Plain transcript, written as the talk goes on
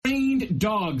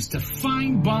dogs to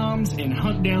find bombs and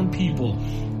hunt down people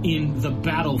in the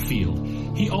battlefield.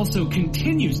 He also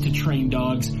continues to train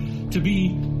dogs to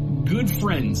be good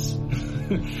friends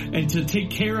and to take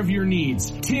care of your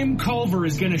needs. Tim Culver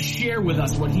is going to share with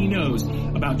us what he knows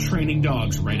about training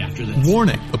dogs right after this.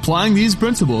 Warning, applying these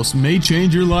principles may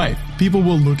change your life. People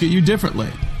will look at you differently.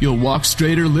 You'll walk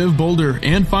straighter, live bolder,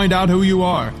 and find out who you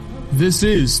are. This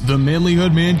is the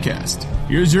Manlyhood Mancast.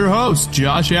 Here's your host,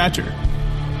 Josh Hatcher.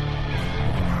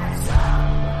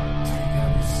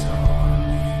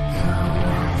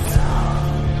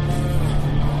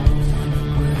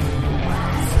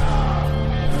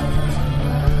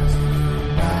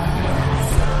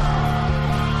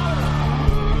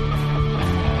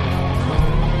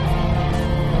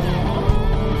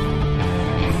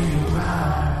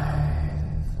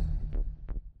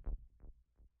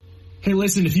 Hey,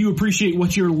 listen, if you appreciate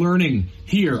what you're learning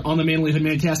here on the Manlyhood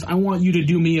Mancast, I want you to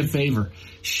do me a favor.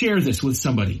 Share this with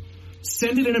somebody.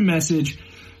 Send it in a message.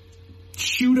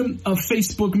 Shoot them a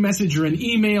Facebook message or an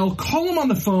email. Call them on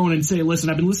the phone and say, listen,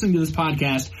 I've been listening to this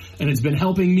podcast, and it's been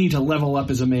helping me to level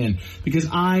up as a man. Because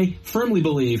I firmly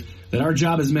believe that our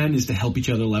job as men is to help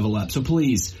each other level up. So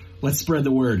please, let's spread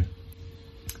the word.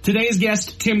 Today's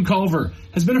guest, Tim Culver,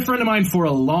 has been a friend of mine for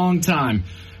a long time.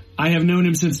 I have known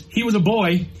him since he was a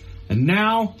boy. And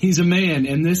now he's a man,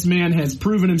 and this man has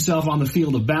proven himself on the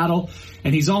field of battle,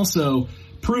 and he's also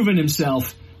proven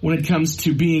himself when it comes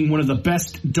to being one of the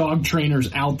best dog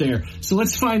trainers out there. So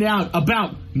let's find out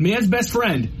about man's best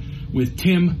friend with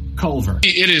Tim Culver.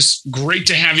 It is great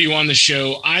to have you on the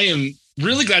show. I am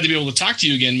really glad to be able to talk to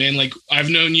you again, man. Like, I've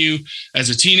known you as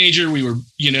a teenager. We were,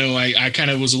 I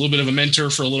kind of was a little bit of a mentor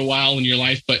for a little while in your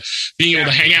life, but being able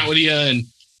to hang out with you, and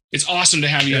it's awesome to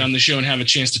have you on the show and have a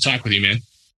chance to talk with you, man.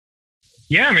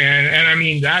 Yeah, man. And I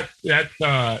mean, that's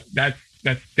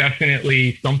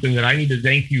definitely something that I need to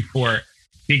thank you for,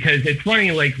 because it's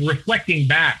funny, like reflecting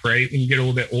back, right? When you get a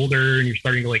little bit older and you're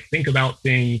starting to like think about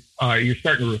things, you're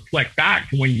starting to reflect back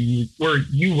to when you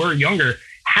were younger.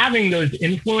 Having those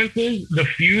influences, the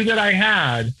few that I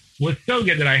had, was so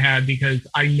good that I had, because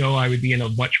I know I would be in a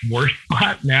much worse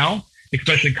spot now,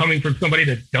 especially coming from somebody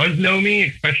that does know me,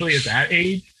 especially at that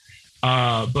age.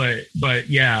 But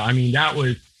yeah, I mean,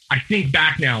 I think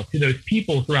back now to those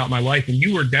people throughout my life, and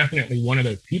you were definitely one of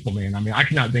those people, man. I mean, I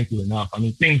cannot thank you enough. I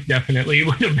mean, things definitely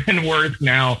would have been worse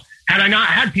now had I not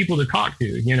had people to talk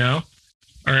to,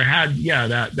 or had,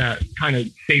 that kind of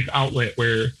safe outlet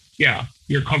where,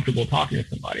 you're comfortable talking to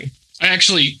somebody. I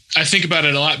think about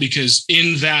it a lot, because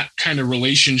in that kind of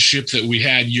relationship that we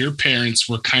had, your parents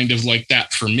were kind of like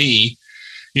that for me.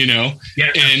 Yeah,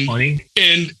 that's funny.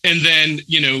 And then,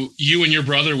 you and your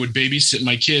brother would babysit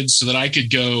my kids so that I could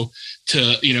go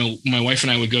to, my wife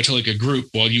and I would go to like a group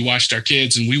while you watched our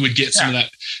kids, and we would get some of that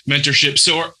mentorship.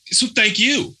 So thank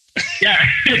you. Yeah.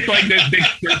 It's like this big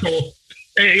circle.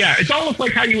 Yeah. It's almost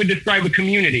like how you would describe a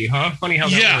community, huh? Funny how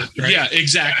that works, right? Yeah,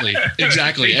 exactly.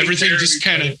 Exactly. Everything just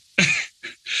kind of,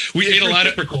 we ate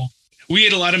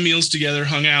a lot of meals together,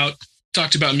 hung out,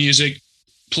 talked about music,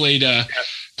 played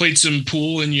some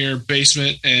pool in your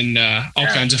basement, and all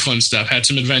kinds of fun stuff. Had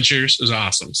some adventures. It was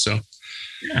awesome. So,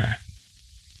 yeah,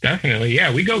 definitely.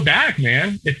 Yeah, we go back,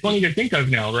 man. It's funny to think of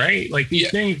now, right? Like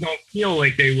these things don't feel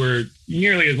like they were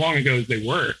nearly as long ago as they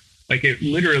were. Like it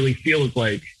literally feels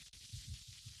like,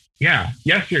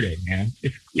 yesterday, man.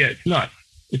 It's nuts.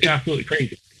 It's absolutely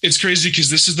crazy. It's crazy because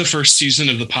this is the first season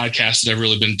of the podcast that I've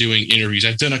really been doing interviews.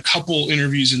 I've done a couple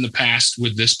interviews in the past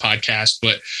with this podcast,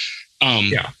 but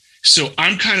so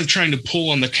I'm kind of trying to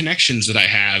pull on the connections that I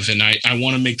have, and I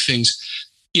want to make things,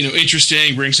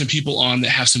 interesting, bring some people on that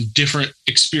have some different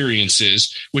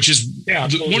experiences, which is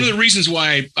one of the reasons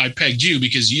why I pegged you,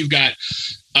 because you've got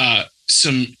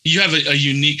you have a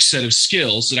unique set of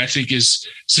skills that I think is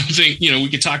something, we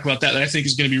could talk about that I think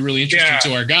is going to be really interesting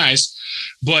to our guys.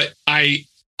 But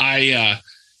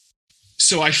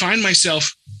so I find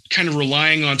myself kind of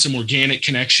relying on some organic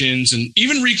connections and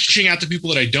even reaching out to people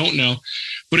that I don't know.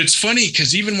 But it's funny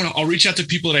because even when I'll reach out to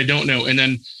people that I don't know, and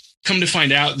then come to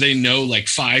find out they know like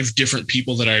 5 different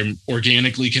people that I'm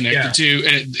organically connected to.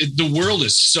 And the world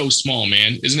is so small,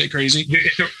 man. Isn't it crazy?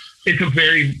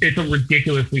 It's a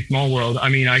ridiculously small world. I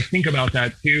mean, I think about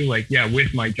that too. Like,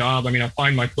 with my job, I mean, I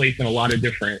find my place in a lot of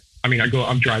different,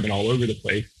 I'm driving all over the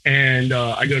place, and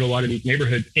I go to a lot of these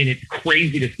neighborhoods, and it's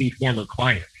crazy to see former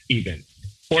clients even,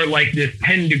 or like this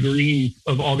 10 degrees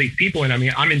of all these people. And I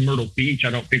mean, I'm in Myrtle Beach.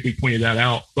 I don't think we pointed that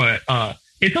out, but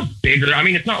it's a bigger,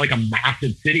 it's not like a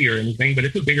massive city or anything, but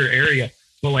it's a bigger area.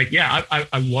 But like, I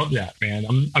love that, man.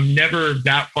 I'm never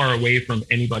that far away from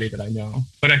anybody that I know.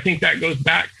 But I think that goes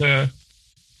back to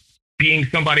being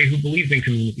somebody who believes in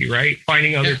community, right?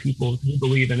 Finding other people who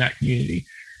believe in that community.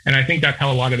 And I think that's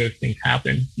how a lot of those things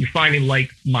happen. You're finding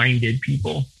like-minded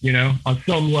people, on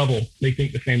some level, they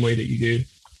think the same way that you do.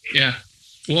 Yeah.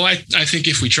 Well, I think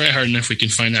if we try hard enough, we can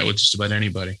find that with just about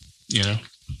anybody, Yeah.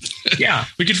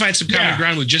 We can find some common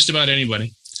ground with just about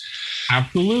anybody.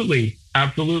 Absolutely.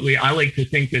 Absolutely. I like to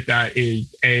think that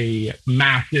is a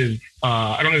massive,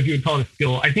 I don't know if you would call it a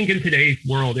skill. I think in today's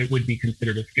world, it would be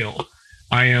considered a skill.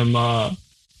 I am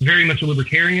very much a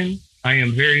libertarian. I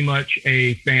am very much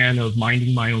a fan of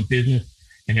minding my own business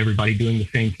and everybody doing the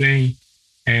same thing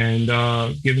and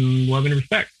giving love and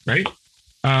respect, right?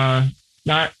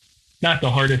 Not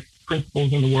the hardest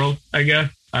principles in the world, I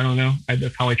guess. I don't know.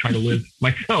 That's how I try to live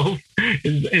myself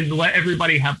is let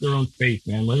everybody have their own space,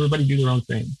 man. Let everybody do their own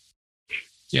thing.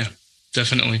 Yeah,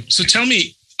 definitely. So tell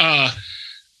me a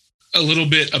little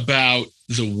bit about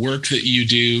the work that you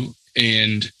do.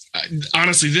 And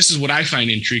honestly, this is what I find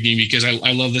intriguing because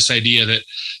I love this idea that,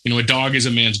 a dog is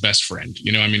a man's best friend.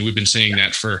 We've been saying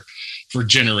that for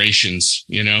generations,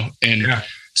 and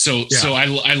so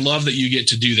I love that you get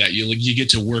to do that. You get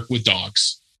to work with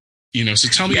dogs, so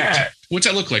tell me, what's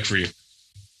that look like for you?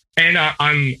 And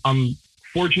I'm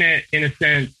fortunate in a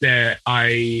sense that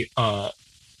I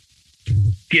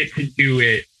get to do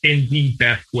it in the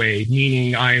best way,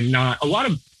 meaning I'm not, a lot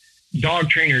of dog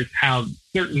trainers have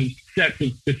certain sets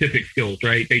of specific skills,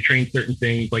 right? They train certain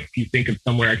things. Like if you think of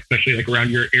somewhere, especially like around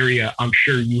your area, I'm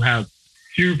sure you have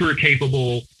super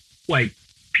capable, like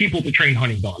people to train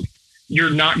hunting dogs. You're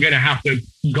not going to have to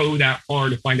go that far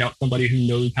to find out somebody who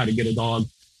knows how to get a dog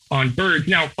on birds.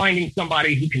 Now, finding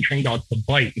somebody who can train dogs to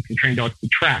bite, who can train dogs to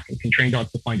track, and can train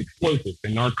dogs to find explosives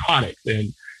and narcotics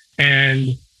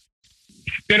and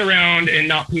spin around and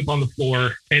not poop on the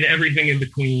floor and everything in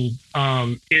between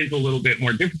is a little bit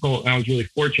more difficult. And I was really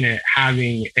fortunate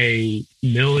having a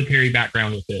military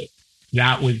background with it.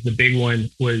 That was the big one.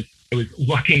 It was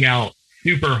lucking out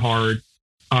super hard.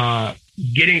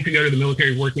 Getting to go to the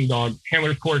military working dog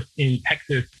handlers course in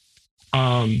Texas.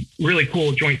 Really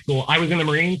cool joint school. I was in the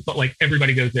Marines, but like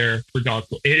everybody goes there for dog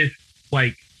school. It is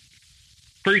like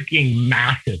freaking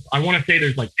massive. I want to say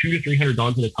there's like 200 to 300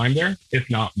 dogs at a time there, if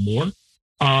not more.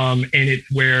 And it's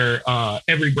where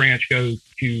every branch goes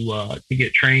to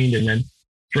get trained. And then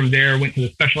from there, went to the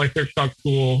specialized search dog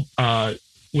school.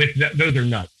 Those are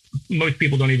nuts. Most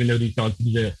people don't even know these dogs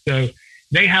exist. So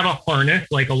they have a harness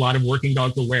like a lot of working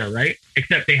dogs will wear, right?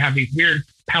 Except they have these weird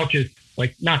pouches,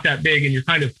 like not that big. And you're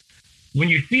kind of, when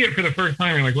you see it for the first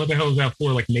time, you're like, what the hell is that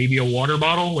for? Like maybe a water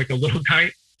bottle, like a little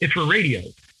tiny, it's for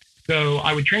radios. So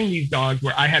I would train these dogs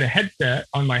where I had a headset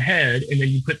on my head and then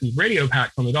you put these radio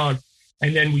packs on the dogs.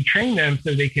 And then we train them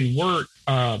so they can work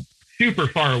super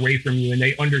far away from you and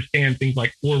they understand things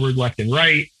like forward, left, and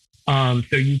right.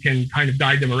 So you can kind of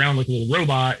guide them around like a little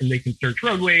robot and they can search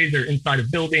roadways or inside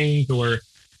of buildings or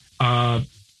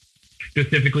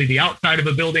specifically the outside of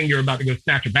a building you're about to go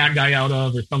snatch a bad guy out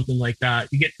of or something like that.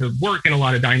 You get to work in a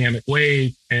lot of dynamic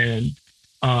ways and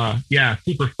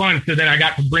super fun. So then I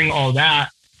got to bring all that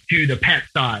to the pet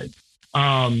side.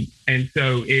 And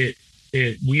so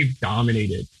we've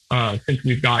dominated since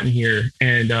we've gotten here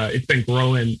and it's been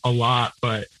growing a lot,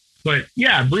 but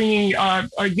yeah, bringing,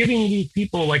 giving these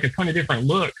people like a ton of different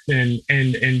looks and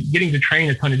getting to train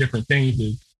a ton of different things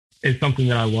is something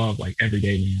that I love like every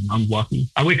day, man. I'm lucky.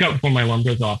 I wake up before my alarm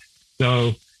goes off.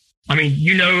 So, I mean,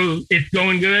 it's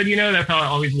going good. That's how I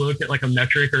always look at like a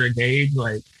metric or a gauge.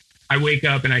 Like I wake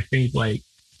up and I think like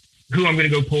who I'm going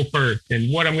to go pull first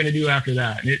and what I'm going to do after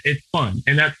that. And it's fun.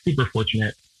 And that's super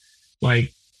fortunate.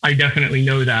 Like I definitely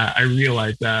know that. I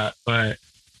realize that, but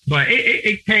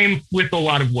it came with a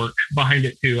lot of work behind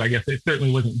it too. I guess it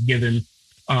certainly wasn't given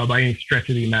by any stretch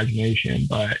of the imagination,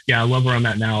 but yeah, I love where I'm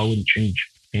at now. I wouldn't change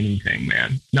anything,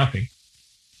 man. Nothing.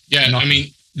 Yeah. Nothing. I mean,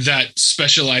 that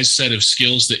specialized set of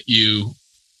skills that you,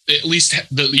 at least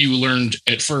that you learned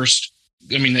at first,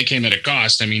 I mean, that came at a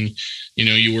cost. I mean,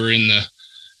 you were in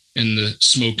the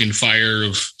smoke and fire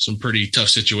of some pretty tough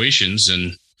situations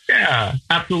and. Yeah,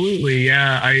 absolutely.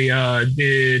 Yeah. I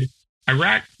did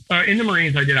Iraq. In the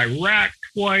Marines, I did Iraq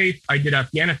twice. I did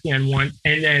Afghanistan once.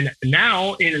 And then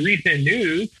now in recent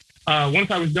news, once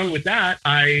I was done with that,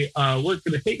 I worked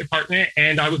for the State Department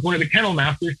and I was one of the kennel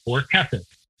masters for KESIF.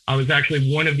 I was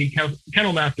actually one of the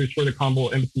kennel masters for the Combo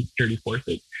Embassy Security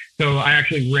Forces. So I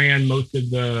actually ran most of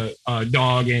the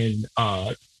dog and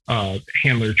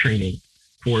handler training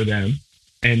for them.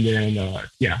 And then,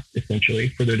 essentially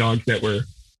for the dogs that were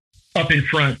up in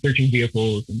front searching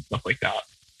vehicles and stuff like that.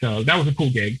 So that was a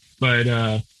cool gig, but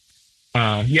a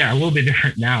little bit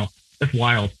different now. That's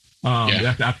wild.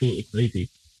 That's absolutely crazy.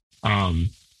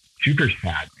 Super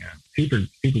sad, man. super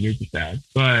duper sad.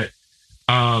 But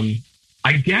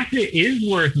I guess it is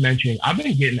worth mentioning. I've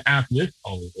been getting asked this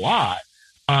a lot.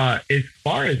 As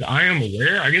far as I am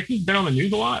aware, I guess it's been on the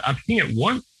news a lot. I've seen it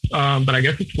once, but I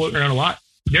guess it's floating around a lot.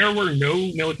 There were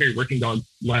no military working dogs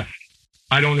left.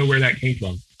 I don't know where that came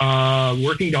from.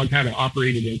 Working dogs haven't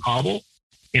operated in Kabul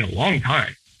in a long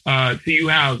time. So you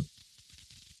have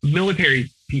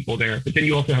military people there, but then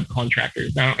you also have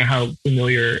contractors. I don't know how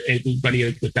familiar everybody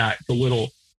is with that. It's a little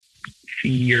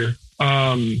seedier.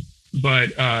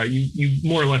 But you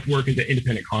more or less work as an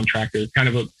independent contractor. Kind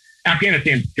of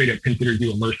Afghanistan straight up considers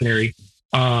you a mercenary.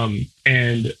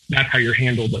 And that's how you're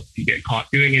handled if you get caught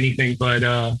doing anything. But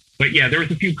yeah, there was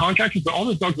a few contractors, but all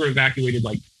those dogs were evacuated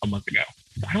like a month ago.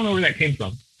 I don't know where that came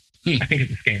from. I think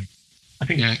it's a scam. It's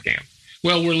a scam.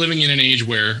 Well, we're living in an age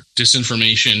where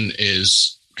disinformation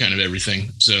is kind of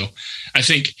everything. So I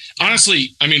think,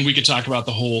 honestly, I mean, we could talk about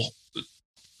the whole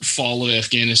fall of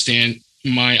Afghanistan.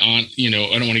 My aunt, I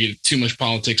don't want to get too much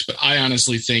politics, but I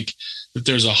honestly think that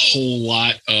there's a whole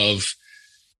lot of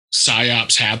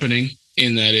psyops happening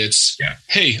in that it's,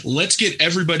 hey, let's get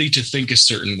everybody to think a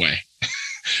certain way.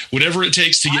 Whatever it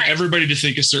takes to get everybody to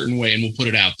think a certain way, and we'll put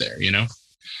it out there,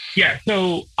 Yeah.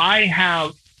 So I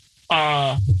have,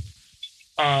 going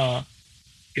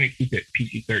to keep it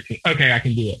PG-13. Okay, I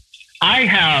can do it. I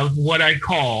have what I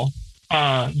call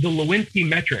the Lewinsky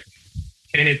metric,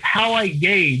 and it's how I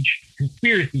gauge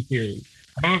conspiracy theories.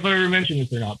 I don't know if I ever mentioned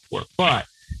this or not before, but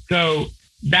so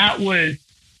that was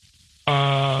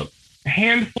a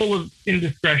handful of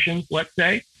indiscretions, let's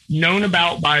say, known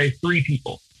about by 3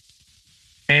 people.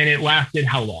 And it lasted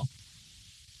how long?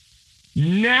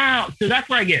 Now, so that's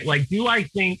where I get, like, do I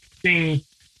think things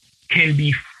can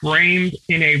be framed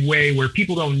in a way where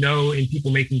people don't know and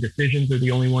people making decisions are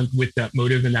the only ones with that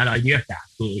motive and that idea?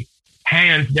 Absolutely.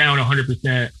 Hands down,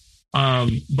 100%.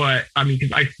 But I mean,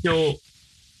 because I still,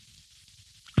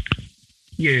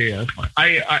 that's fine.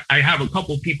 I have a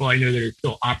couple of people I know that are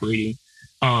still operating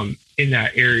in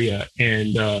that area,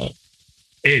 and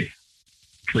it's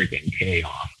freaking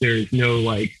chaos. There's no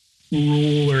like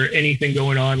rule or anything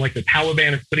going on. Like the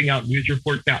Taliban is putting out news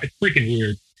reports now. It's freaking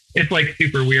weird. It's like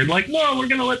super weird. Like, no, we're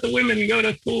gonna let the women go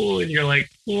to school, and you're like,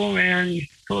 oh man, you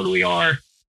totally are.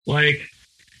 Like,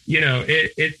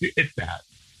 it's sad.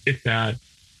 It's sad.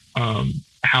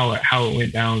 How it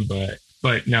went down, but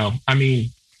no, I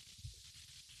mean,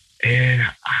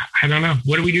 I don't know.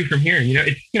 What do we do from here?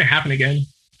 It's just going to happen again.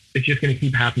 It's just going to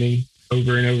keep happening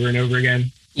over and over and over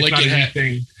again. Like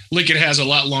it has a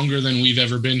lot longer than we've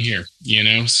ever been here,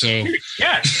 so.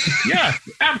 Yes,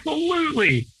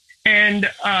 absolutely. And,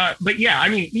 but yeah, I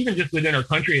mean, even just within our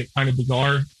country, it's kind of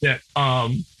bizarre that,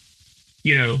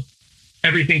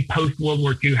 everything post World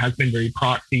War II has been very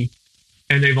proxy.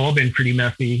 And they've all been pretty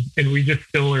messy, and we just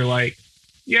still are like,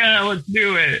 yeah, let's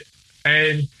do it.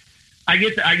 And I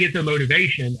get the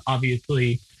motivation,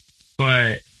 obviously,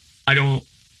 but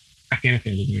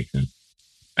Afghanistan doesn't make sense.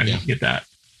 I don't get that.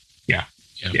 Yeah.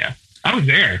 I was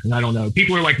there, and I don't know.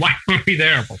 People are like, why were we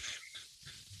there?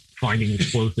 Finding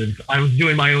explosives. I was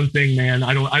doing my own thing, man.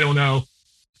 I don't know.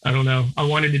 I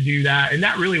wanted to do that, and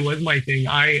that really was my thing.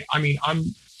 I mean,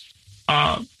 I'm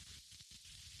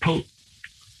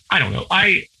I don't know.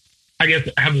 I guess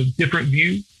I have a different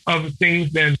view of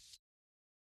things than.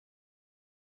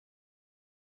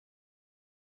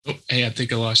 Oh, hey, I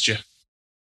think I lost you.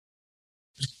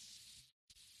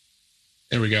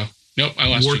 There we go. Nope, I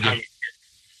lost you.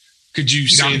 Could you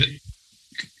say that?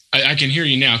 I can hear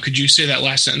you now. Could you say that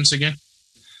last sentence again?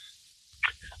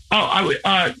 Oh, I would.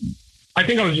 I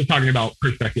think I was just talking about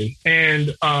perspective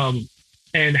and how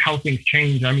things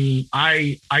change. I mean,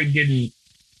 I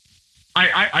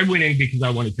went in because I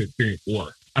wanted to experience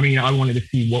war. I mean, I wanted to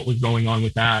see what was going on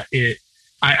with that.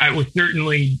 I was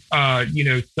certainly,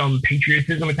 some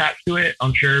patriotism attached to it,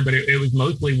 I'm sure, but it was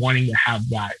mostly wanting to have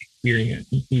that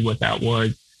experience and see what that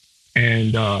was.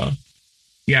 And,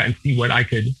 and see what I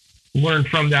could learn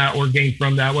from that or gain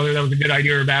from that. Whether that was a good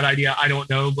idea or a bad idea, I don't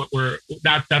know, but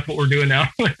that's what we're doing now,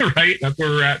 right? That's where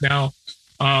we're at now.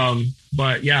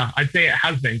 But yeah, I'd say it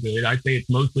has been good. I'd say it's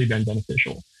mostly been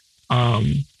beneficial.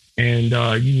 And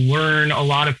you learn a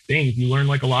lot of things. You learn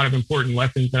like a lot of important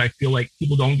lessons that I feel like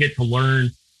people don't get to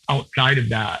learn outside of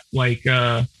that. Like,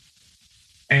 and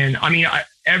I mean,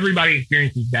 everybody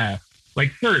experiences death.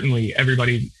 Like certainly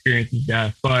everybody experiences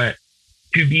death, but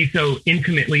to be so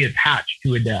intimately attached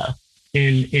to a death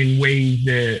in ways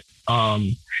that,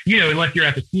 unless you're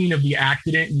at the scene of the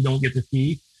accident, you don't get to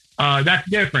see, that's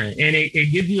different. And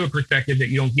it gives you a perspective that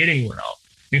you don't get anywhere else.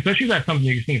 And especially if that's something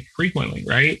that you're seeing frequently,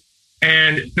 right?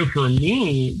 And so for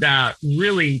me, that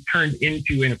really turned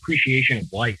into an appreciation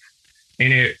of life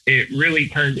And it really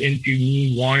turned into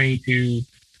me wanting to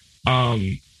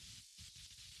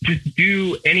just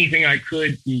do anything I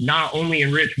could to not only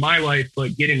enrich my life,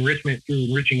 but get enrichment through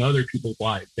enriching other people's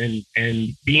lives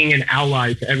and being an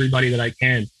ally to everybody that I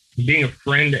can, being a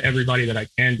friend to everybody that I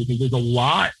can, because there's a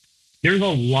lot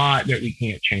that we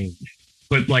can't change,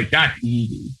 but like, that's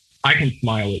easy. I can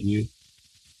smile at you.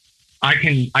 I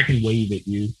can wave at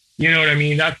you. You know what I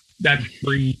mean? That's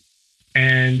free.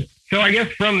 And so I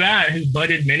guess from that has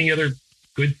budded many other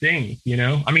good things, you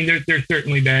know? I mean, there's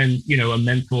certainly been, you know, a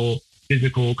mental,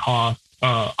 physical cost,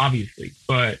 obviously,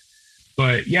 but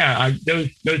yeah, those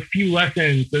few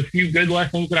lessons, those few good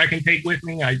lessons that I can take with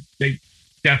me, they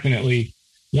definitely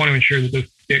want to ensure that those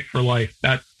stick for life.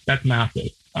 That's massive.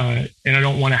 And I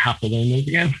don't want to have to learn those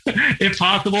again, if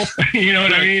possible. You know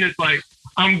what I mean? It's like,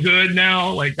 I'm good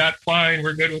now. Like, that's fine.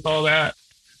 We're good with all that.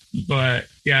 But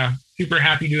yeah, super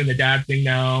happy doing the dad thing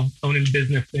now, owning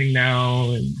business thing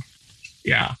now. And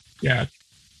yeah.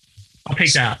 I'll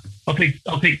take that.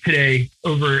 I'll take today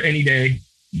over any day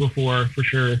before, for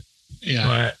sure. Yeah.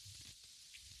 But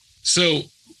so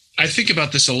I think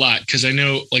about this a lot because I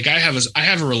know, like, I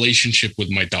have a relationship with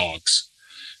my dogs.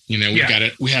 You know,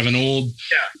 we have an old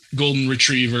golden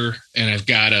retriever, and I've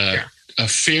got a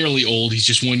fairly old, he's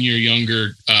just 1 year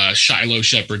younger, Shiloh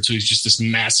Shepherd. So he's just this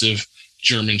massive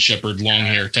German Shepherd, long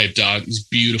hair type dog. He's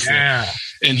beautiful. Yeah.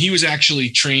 And he was actually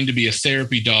trained to be a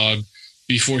therapy dog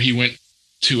before he went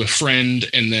to a friend,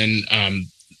 and then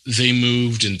they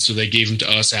moved, and so they gave him to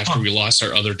us after we lost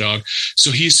our other dog.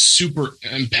 So he's super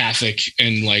empathic,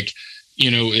 and like, you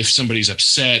know, if somebody's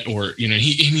upset, or, you know,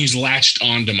 he's latched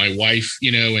on to my wife,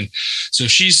 you know, and so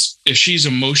if she's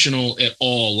emotional at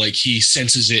all, like, he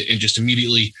senses it and just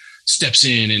immediately steps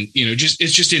in, and, you know, it's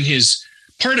just in his,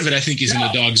 part of it, I think, is in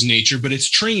the dog's nature, but it's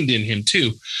trained in him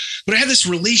too. But I have this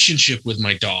relationship with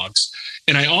my dogs,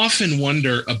 and I often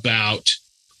wonder about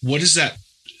what is that.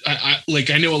 I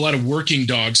know a lot of working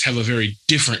dogs have a very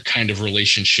different kind of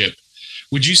relationship.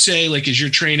 Would you say, like, as you're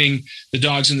training the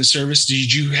dogs in the service,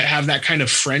 did you have that kind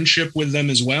of friendship with them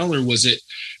as well? Or was it?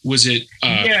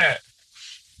 Yeah,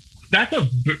 that's a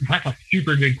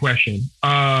super good question.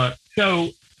 So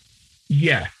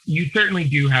yes, you certainly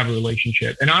do have a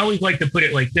relationship. And I always like to put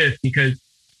it like this, because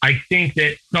I think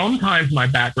that sometimes my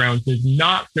background does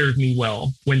not serve me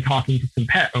well when talking to some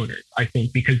pet owners. I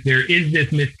think because there is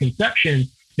this misconception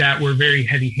that we're very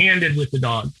heavy-handed with the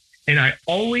dog. And I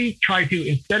always try to,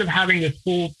 instead of having this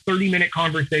full 30-minute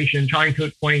conversation trying to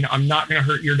explain, I'm not going to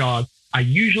hurt your dog, I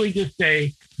usually just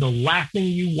say, the last thing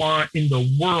you want in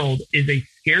the world is a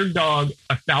scared dog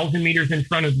 1,000 meters in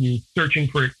front of you searching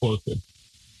for explosives.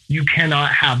 You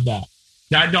cannot have that.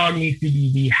 That dog needs to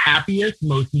be the happiest,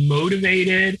 most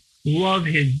motivated, love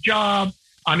his job.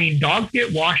 I mean, dogs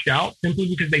get washed out simply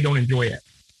because they don't enjoy it.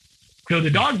 So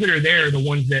the dogs that are there are the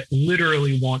ones that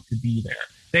literally want to be there.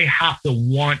 They have to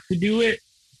want to do it.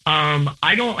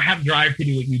 I don't have drive to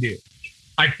do what you do.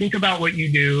 I think about what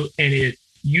you do, and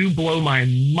you blow my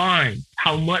mind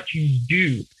how much you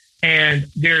do. And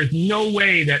there's no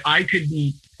way that I could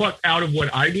be plucked out of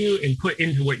what I do and put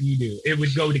into what you do. It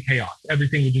would go to chaos.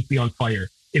 Everything would just be on fire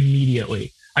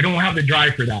immediately. I don't have the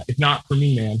drive for that. It's not for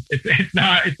me, man. It's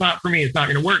not for me. It's not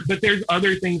going to work. But there's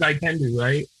other things I can do,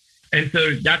 right? And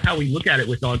so that's how we look at it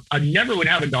with dogs. I never would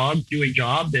have a dog do a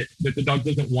job that the dog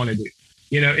doesn't want to do.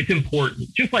 You know, it's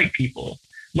important, just like people.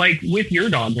 Like with your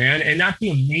dog, man. And that's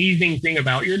the amazing thing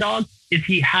about your dog, is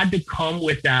he had to come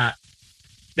with that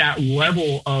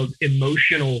level of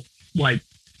emotional, like,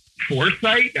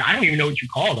 foresight. I don't even know what you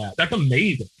call that. That's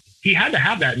amazing. He had to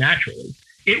have that naturally.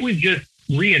 It was just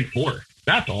reinforced.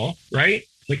 That's all, right?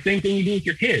 Like, same thing you do with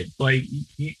your kids. Like,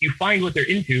 you find what they're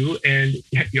into, and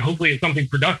hopefully it's something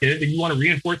productive, and you want to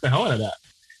reinforce the hell out of that.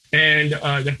 And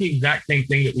that's the exact same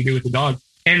thing that we do with the dog.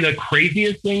 And the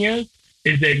craziest thing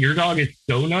is that your dog is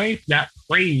so nice, that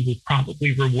praise is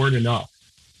probably reward enough.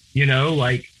 You know,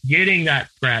 like getting that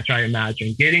scratch, I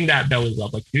imagine, getting that belly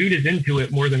rub. Like, dude is into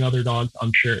it more than other dogs,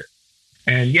 I'm sure.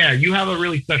 And yeah, you have a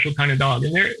really special kind of dog,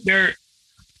 and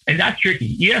and that's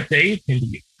tricky. ESAs can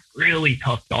be really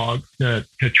tough dogs to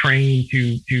train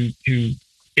to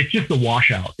it's just the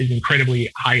washout is incredibly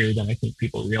higher than I think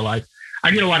people realize.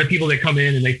 I get a lot of people that come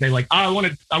in and they say, like, I want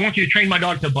you to train my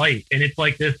dog to bite. And it's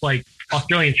like this, like,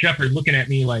 Australian Shepherd looking at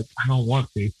me like, I don't want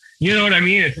to. You know what I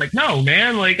mean? It's like, no,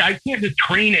 man, like, I can't just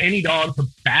train any dog to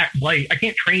back bite. I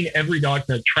can't train every dog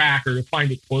to track or to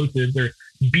find explosives or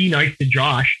be nice to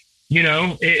Josh. You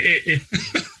know, it's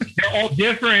they're all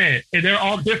different. They're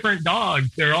all different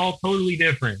dogs. They're all totally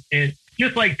different. And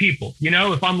just like people, you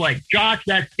know, if I'm like, Josh,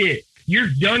 that's it. You're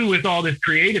done with all this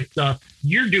creative stuff.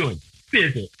 You're doing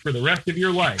physics for the rest of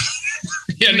your life.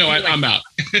 Yeah, no, I'm out.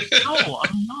 No,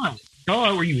 I'm not.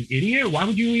 Oh, were you an idiot? Why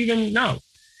would you even know?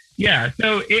 Yeah,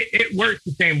 so it works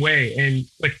the same way. And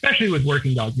especially with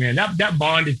working dogs, man, that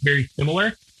bond is very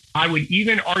similar. I would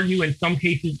even argue in some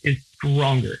cases is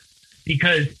stronger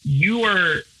because you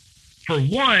are, for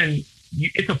one,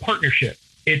 it's a partnership.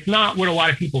 It's not what a lot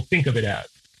of people think of it as.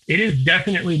 It is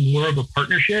definitely more of a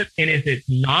partnership. And if it's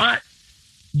not,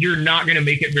 you're not going to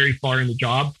make it very far in the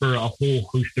job for a whole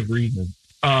host of reasons.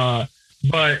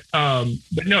 But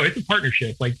no, it's a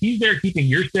partnership. Like he's there keeping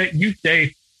you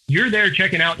safe. You're there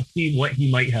checking out to see what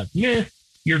he might have missed.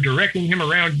 You're directing him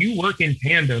around. You work in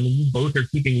tandem and you both are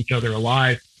keeping each other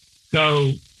alive.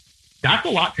 So that's a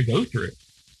lot to go through.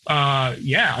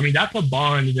 Yeah, I mean, that's a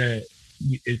bond that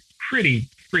is pretty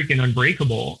freaking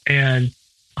unbreakable. And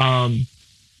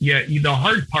yeah, the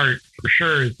hard part for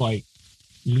sure is like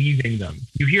leaving them.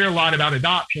 You hear a lot about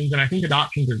adoptions, and I think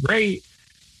adoptions are great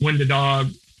when the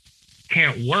dog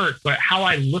can't work. But how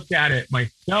I looked at it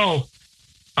myself,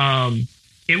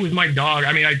 it was my dog.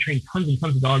 I mean, I trained tons and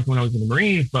tons of dogs when I was in the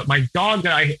Marines, but my dog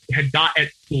that I had got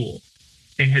at school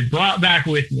and had brought back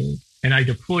with me and I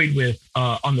deployed with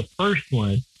on the first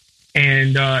one.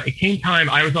 And it came time,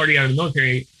 I was already out of the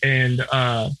military, and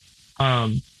I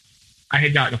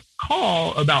had gotten a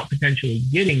call about potentially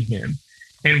getting him.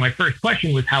 And my first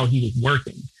question was how he was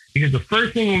working. Because the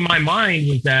first thing in my mind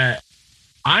was that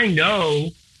I know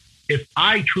if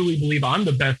I truly believe I'm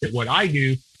the best at what I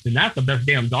do, then that's the best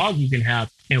damn dog you can have.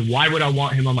 And why would I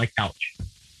want him on my couch?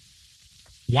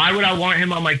 Why would I want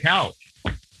him on my couch?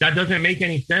 That doesn't make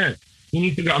any sense. He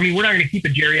needs to go. I mean, we're not going to keep a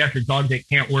geriatric dog that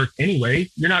can't work anyway.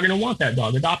 You're not going to want that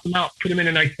dog. Adopt him out, put him in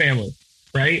a nice family,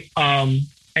 right?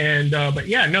 But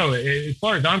yeah, no, as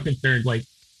far as I'm concerned, like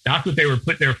that's what they were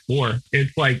put there for.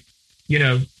 It's like, you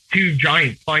know, two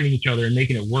giants finding each other and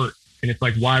making it work. And it's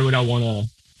like, why would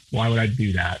I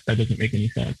do that? That doesn't make any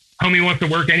sense. Homie wants to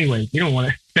work anyway. He don't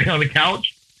want to stay on the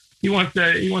couch. He wants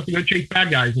to go chase bad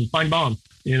guys and find bombs,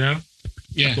 you know?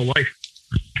 Yeah. That's the life.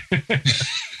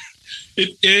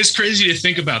 It is crazy to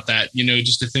think about that, you know,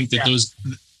 just to think that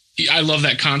I love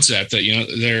that concept that, you know,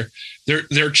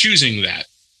 they're choosing that,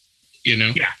 you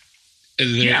know,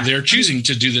 they're choosing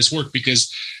to do this work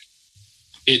because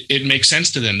it makes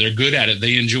sense to them. They're good at it.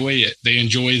 They enjoy it. They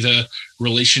enjoy the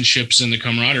relationships and the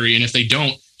camaraderie. And if they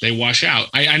don't, they wash out.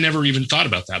 I never even thought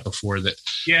about that before, that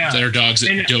there are dogs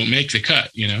that don't make the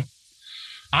cut, you know?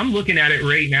 I'm looking at it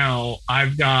right now.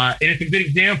 I've got, and it's a good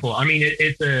example. I mean,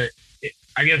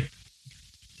 I guess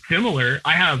similar.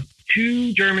 I have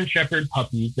two German Shepherd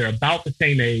puppies. They're about the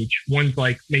same age. One's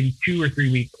like maybe 2 or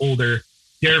 3 weeks older.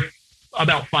 They're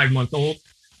about 5 months old.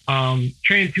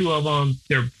 Trained two of them.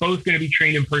 They're both going to be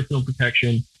trained in personal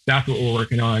protection. That's what we're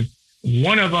working on.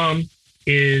 One of them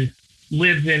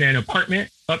lives in an apartment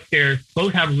upstairs.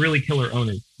 Both have really killer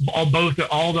owners. All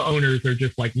the owners are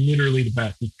just like literally the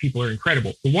best. These people are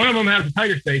incredible. So one of them has a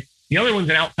tighter space. The other one's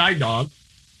an outside dog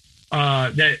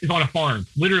that is on a farm,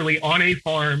 literally on a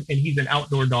farm, and he's an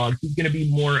outdoor dog. He's going to be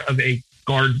more of a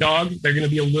guard dog. They're going to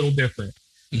be a little different.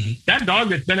 Mm-hmm. That dog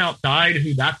that's been outside,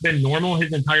 that's been normal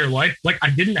his entire life, like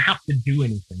I didn't have to do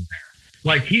anything there.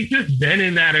 Like he's just been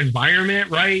in that environment,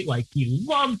 right? Like he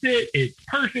loves it. It's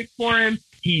perfect for him.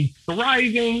 He's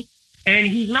thriving, and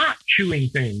he's not chewing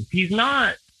things. He's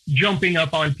not jumping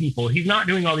up on people. He's not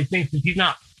doing all these things because he's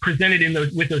not presented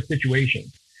with those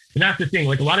situations. And that's the thing.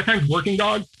 Like a lot of times working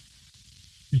dogs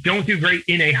don't do great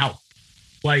in a house.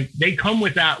 Like they come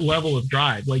with that level of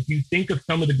drive. Like you think of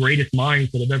some of the greatest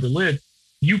minds that have ever lived,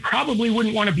 you probably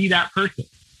wouldn't want to be that person,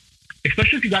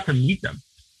 especially if you got to meet them.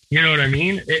 You know what I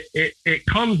mean? It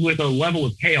comes with a level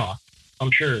of chaos,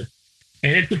 I'm sure.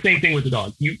 And it's the same thing with the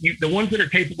dog. The ones that are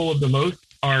capable of the most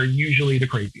are usually the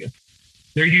craziest.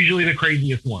 They're usually the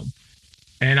craziest ones.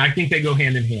 And I think they go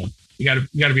hand in hand. You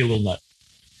gotta be a little nuts.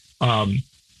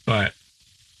 But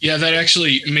yeah, that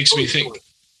actually makes me think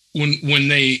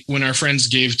when our friends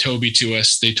gave Toby to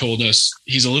us, they told us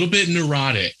he's a little bit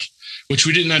neurotic, which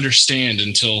we didn't understand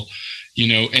until, you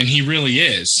know, and he really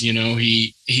is, you know,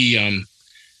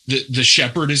 the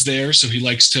shepherd is there. So he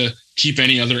likes to keep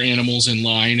any other animals in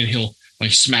line, and he'll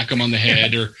like smack them on the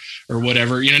head or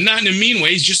whatever, you know, not in a mean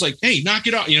way. He's just like, hey, knock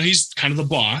it off. You know, he's kind of the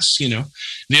boss, you know.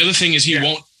 The other thing is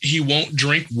he won't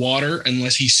drink water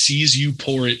unless he sees you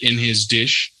pour it in his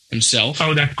dish himself.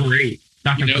 Oh, that's great.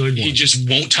 That's a good one. He just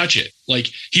won't touch it. Like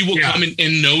he will come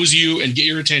and nose you and get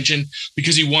your attention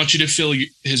because he wants you to fill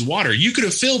his water. You could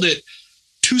have filled it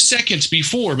 2 seconds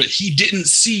before, but he didn't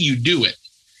see you do it.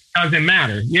 Doesn't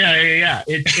matter. Yeah.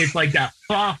 It's like that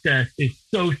process is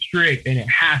so strict and it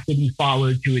has to be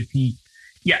followed to a T.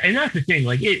 Yeah, and that's the thing.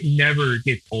 Like, it never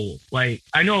gets old. Like,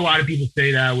 I know a lot of people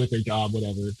say that with their job,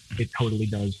 whatever. It totally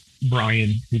does.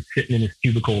 Brian, who's sitting in his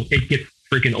cubicle, it gets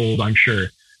freaking old, I'm sure.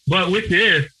 But with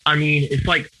this, I mean, it's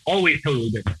like always totally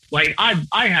different. Like,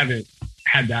 I haven't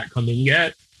had that come in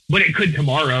yet, but it could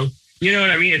tomorrow. You know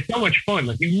what I mean? It's so much fun.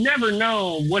 Like, you never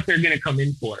know what they're going to come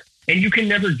in for. And you can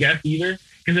never guess either,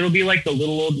 because it'll be like the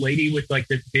little old lady with like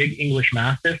this big English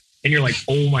Mastiff. And you're like,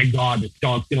 oh my God, this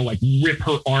dog's going to like rip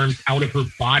her arms out of her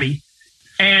body.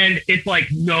 And it's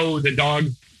like, no, the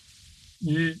dog's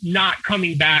not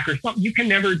coming back or something. You can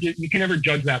never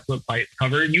judge that book by its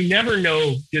cover. You never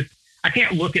know. I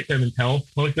can't look at them and tell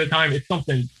most of the time. It's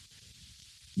something.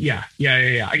 Yeah.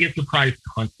 I get surprised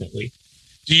constantly.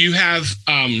 Do you have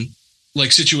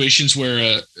like situations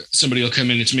where somebody will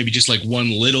come in, it's maybe just like one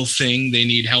little thing they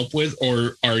need help with,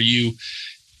 or are you?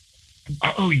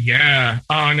 Oh yeah,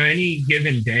 on any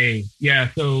given day. Yeah.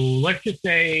 So let's just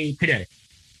say today.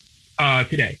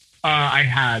 I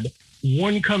had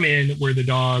one come in where the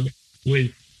dog was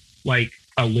like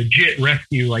a legit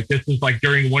rescue. Like, this was like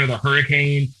during one of the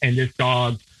hurricanes, and this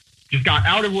dog just got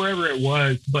out of wherever it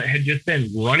was, but had just been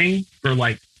running for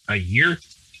like a year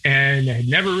and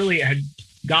had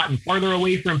gotten farther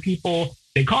away from people.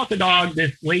 They caught the dog.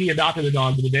 This lady adopted the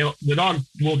dog. The dog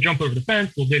will jump over the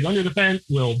fence. Will dig under the fence.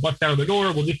 Will bust out of the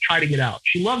door. Will just try to get out.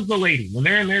 She loves the lady. When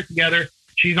they're in there together,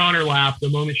 she's on her lap. The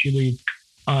moment she leaves,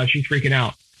 she's freaking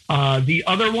out. The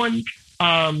other one,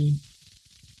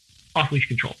 off-leash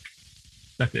control.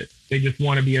 That's it. They just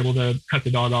want to be able to cut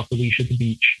the dog off the leash at the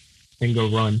beach and go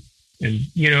run. And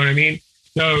you know what I mean?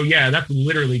 So yeah, that's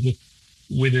literally just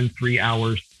within 3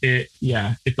 hours.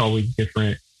 It's always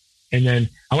different. And then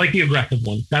I like the aggressive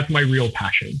ones. That's my real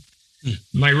passion.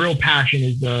 My real passion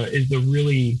is the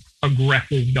really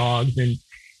aggressive dogs. And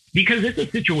because it's a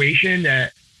situation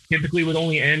that typically would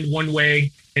only end one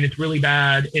way and it's really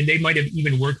bad. And they might have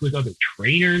even worked with other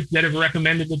trainers that have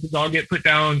recommended that the dog get put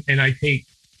down. And I take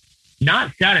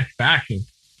not satisfaction,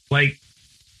 like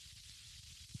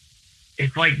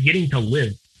it's like getting to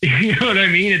live. You know what I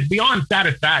mean? It's beyond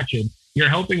satisfaction. You're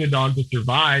helping a dog to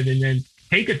survive and then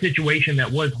take a situation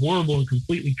that was horrible and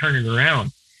completely turn it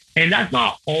around. And that's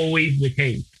not always the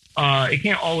case. It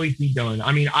can't always be done.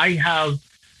 I mean, I have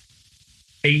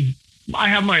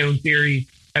my own theory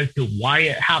as to why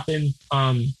it happens.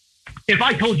 If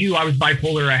I told you I was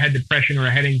bipolar, I had depression, or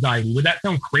I had anxiety, would that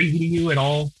sound crazy to you at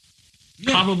all?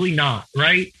 No. Probably not,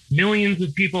 right? Millions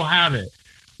of people have it.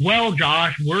 Well,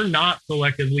 Josh, we're not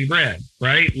selectively bred,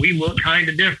 right? We look kind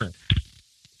of different.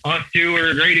 Us two are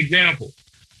a great example.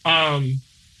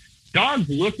 Dogs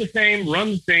look the same,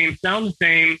 run the same, sound the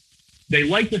same. They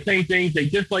like the same things. They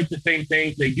dislike the same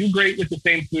things. They do great with the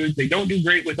same foods. They don't do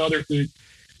great with other foods.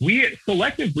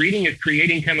 Selective breeding is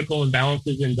creating chemical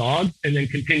imbalances in dogs and then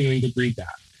continuing to breed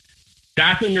that.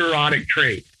 That's a neurotic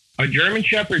trait. A German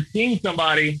Shepherd seeing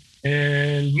somebody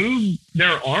and move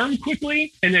their arm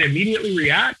quickly and then immediately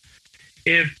react.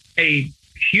 If a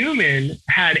human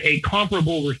had a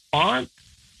comparable response,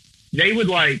 they would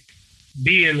like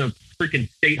be in the freaking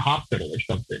state hospital or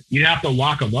something. You'd have to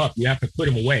lock them up. You have to put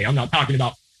them away. I'm not talking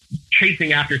about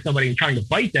chasing after somebody and trying to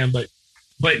bite them, but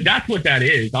that's what that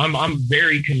is. I'm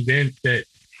very convinced that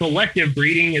selective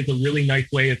breeding is a really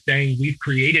nice way of saying we've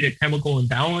created a chemical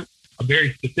imbalance, a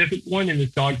very specific one in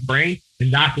this dog's brain,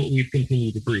 and that's what we've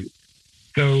continued to breed.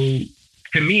 So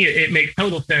to me, it makes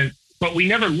total sense, but we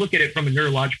never look at it from a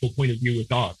neurological point of view with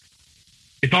dogs.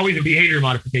 It's always a behavior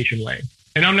modification way.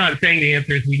 And I'm not saying the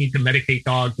answer is we need to medicate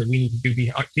dogs or we need to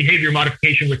do behavior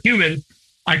modification with humans.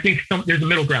 I think there's a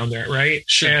middle ground there, right?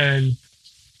 Sure.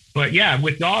 But yeah,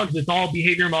 with dogs, it's all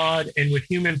behavior mod, and with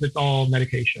humans, it's all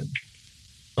medication.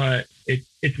 But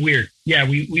it's weird. Yeah,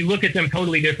 we look at them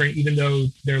totally different, even though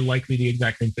they're likely the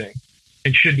exact same thing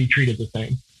and should be treated the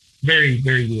same. Very,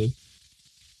 very weird.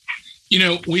 You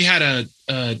know, we had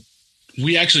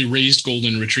we actually raised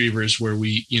golden retrievers where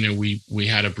we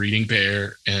had a breeding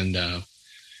pair, and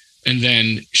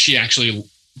then she actually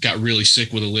got really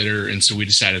sick with a litter, and so we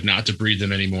decided not to breed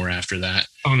them anymore after that.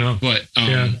 Oh no!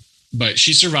 But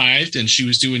she survived and she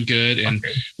was doing good, and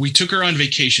we took her on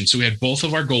vacation. So we had both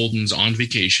of our Goldens on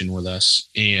vacation with us,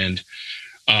 and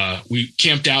we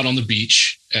camped out on the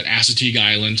beach at Assateague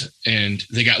Island, and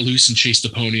they got loose and chased the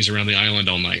ponies around the island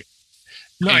all night.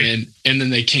 Nice. And then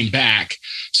they came back.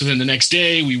 So then the next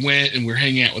day we went and we're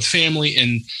hanging out with family,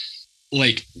 and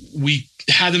like we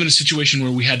had them in a situation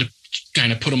where we had to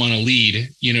kind of put them on a lead,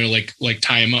 like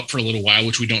tie them up for a little while,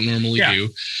 which we don't normally do.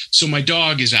 So my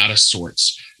dog is out of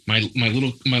sorts. My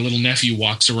little nephew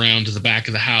walks around to the back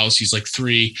of the house. He's like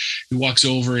 3. He walks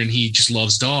over and he just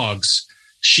loves dogs.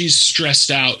 she's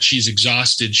stressed out. She's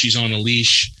exhausted. She's on a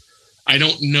leash. I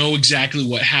don't know exactly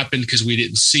what happened because we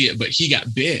didn't see it, but he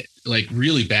got bit like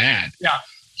really bad. Yeah.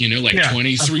 You know, like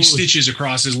 23 absolutely. Stitches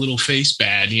across his little face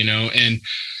bad, you know, and,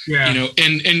 you know,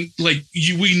 and like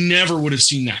we never would have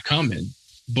seen that coming,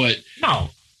 but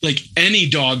no, like any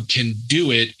dog can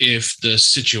do it if the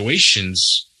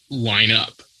situations line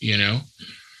up, you know?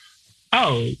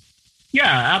 Oh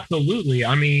yeah, absolutely.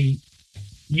 I mean,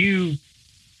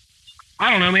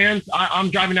 I don't know, man. I'm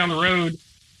driving down the road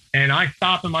and I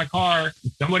stop in my car.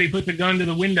 Somebody puts a gun to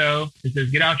the window and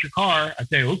says, "Get out your car." I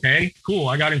say, "Okay, cool.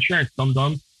 I got insurance,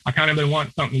 dum-dum. I kind of been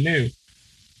wanting something new."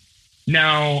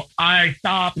 Now I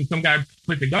stop and some guy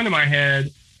puts a gun to my head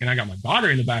and I got my daughter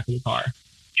in the back of the car.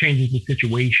 Changes the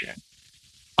situation.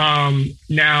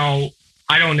 Now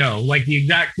I don't know, like the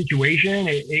exact situation.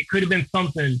 It could have been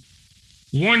something.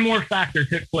 One more factor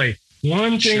took place.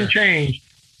 One thing changed,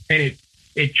 and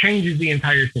it changes the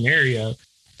entire scenario.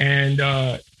 And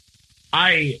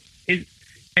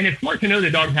it's smart to know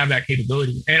that dogs have that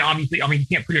capability. And obviously, I mean, you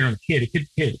can't put it on a kid. A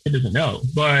kid doesn't know.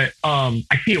 But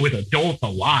I see it with adults a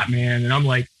lot, man. And I'm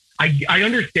like, I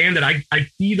understand that I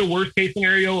see the worst case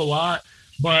scenario a lot,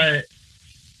 but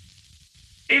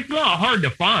it's not hard to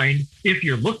find if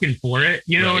you're looking for it.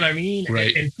 You know what I mean?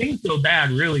 Right. And things go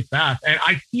bad really fast. And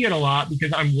I see it a lot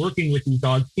because I'm working with these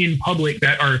dogs in public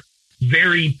that are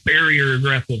very barrier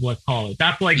aggressive, let's call it.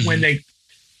 That's like when they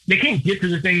can't get to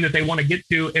the thing that they want to get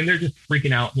to and they're just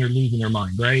freaking out and they're losing their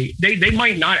mind, right? They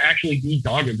might not actually be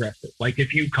dog aggressive. Like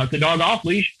if you cut the dog off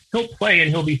leash, he'll play and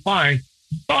he'll be fine,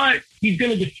 but he's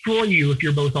going to destroy you if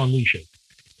you're both on leashes.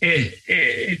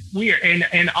 It's weird.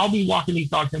 And I'll be walking these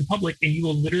dogs in public and you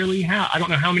will literally have, I don't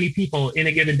know how many people in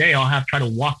a given day I'll have try to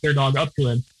walk their dog up to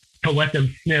him to let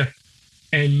them sniff.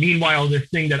 And meanwhile, this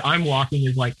thing that I'm walking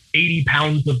is like 80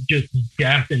 pounds of just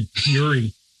death and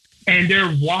fury. And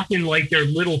they're walking like their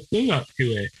little thing up to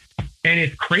it. And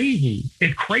it's crazy.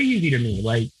 It's crazy to me.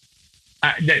 Like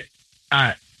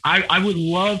I would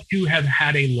love to have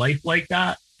had a life like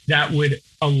that would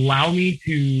allow me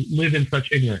to live in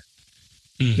such ignorance.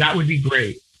 That would be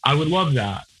great. I would love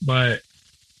that, but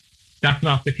that's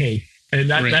not the case. And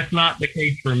that's not the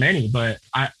case for many, but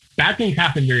bad things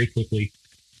happen very quickly.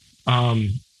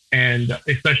 And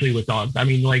especially with dogs. I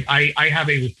mean, like I have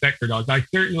a respect for dogs. I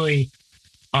certainly,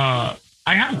 I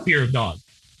have a fear of dogs.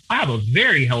 I have a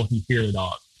very healthy fear of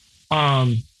dogs.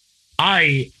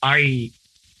 I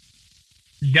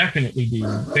definitely do.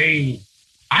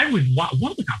 What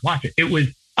was I watching? It was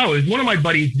one of my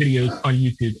buddies' videos on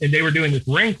YouTube, and they were doing this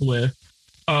ranked list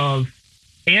of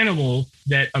animals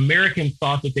that Americans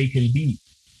thought that they can beat.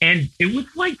 And it was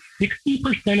like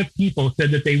 60% of people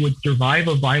said that they would survive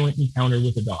a violent encounter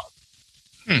with a dog.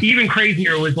 Even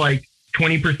crazier was like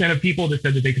 20% of people that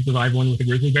said that they could survive one with a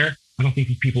grizzly bear. I don't think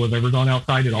these people have ever gone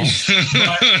outside at all.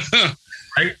 But,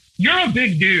 right? You're a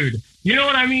big dude. You know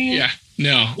what I mean? Yeah.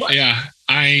 No. What? Yeah.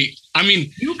 I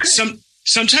mean,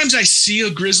 sometimes I see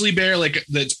a grizzly bear like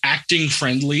that's acting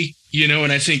friendly, you know,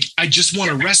 and I think I just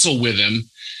want to wrestle with him.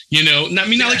 You know, not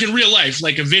like in real life,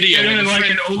 like a video. Like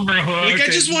an overhook. Like I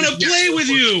just want to play with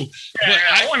you. Yeah, but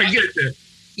I want to get there.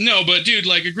 No, but dude,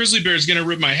 like a grizzly bear is going to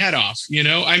rip my head off. You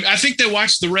know, I think they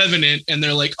watched The Revenant and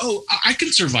they're like, oh, I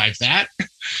can survive that.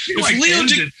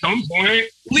 If at some point,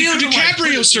 Leo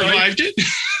DiCaprio survived it.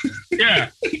 Yeah,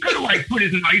 he could have like put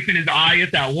his knife in his eye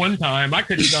at that one time. I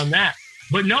could have done that.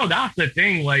 But no, that's the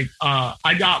thing. Like,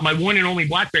 I got my one and only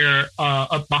black bear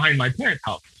up behind my parents'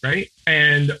 house, right?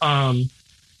 And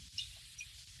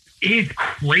it's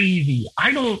crazy.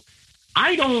 I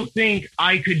don't think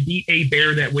I could beat a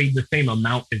bear that weighed the same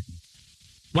amount as you.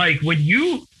 Like when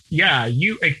you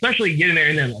especially get in there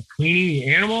and then like cleaning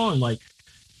the animal and like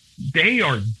they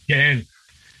are dense.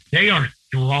 They are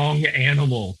strong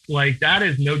animals. Like that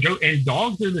is no joke. And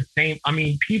dogs are the same. I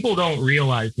mean, people don't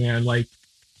realize, man, like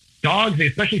dogs,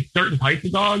 especially certain types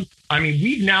of dogs. I mean,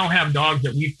 we now have dogs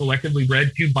that we've selectively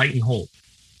bred to bite and hold.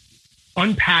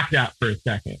 Unpack that for a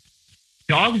second.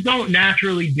 Dogs don't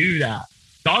naturally do that.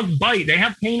 Dogs bite. They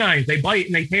have canines. They bite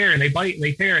and they tear and they bite and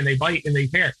they tear and they bite and they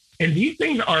tear. And these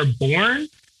things are born.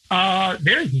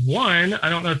 There's one. I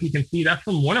don't know if you can see. That's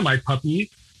from one of my puppies.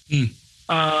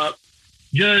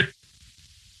 Just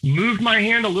moved my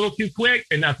hand a little too quick,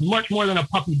 and that's much more than a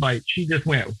puppy bite. She just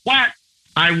went whack.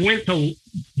 I went to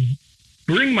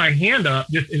bring my hand up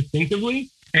just instinctively,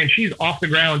 and she's off the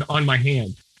ground on my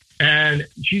hand. And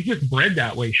she's just bred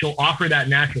that way. She'll offer that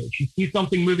naturally. She sees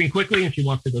something moving quickly and she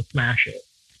wants to go smash it.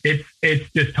 It's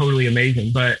just totally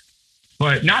amazing. But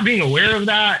not being aware of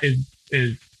that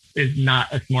is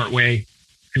not a smart way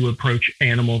to approach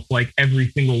animals. Like every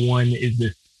single one is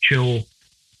this chill,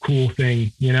 cool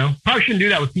thing, you know? Probably shouldn't do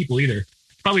that with people either.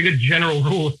 Probably a good general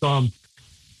rule of thumb.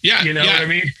 Yeah. You know what I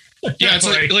mean? Yeah, it's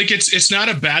like it's not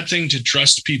a bad thing to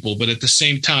trust people, but at the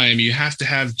same time, you have to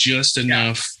have just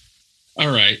enough. All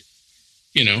right,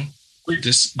 you know,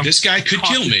 this guy could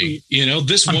kill me. You know,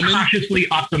 this woman cautiously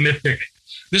optimistic.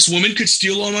 This woman could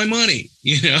steal all my money.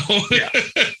 You know.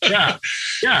 Yeah,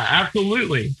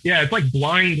 absolutely. Yeah, it's like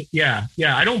blind. Yeah.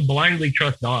 I don't blindly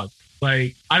trust dogs.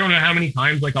 Like, I don't know how many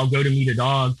times like I'll go to meet a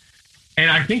dog. And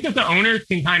I think that the owners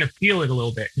can kind of feel it a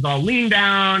little bit, because I'll lean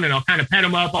down and I'll kind of pet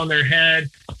them up on their head,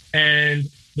 and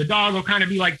the dog will kind of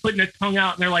be like putting its tongue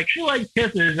out, and they're like, she likes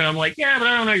kisses. And I'm like, yeah, but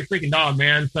I don't know your freaking dog,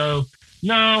 man. So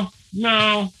no,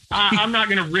 I'm not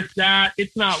going to risk that.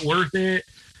 It's not worth it,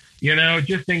 you know,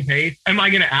 just in case. Am I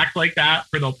going to act like that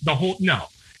for the whole? No.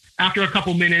 After a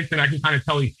couple minutes and I can kind of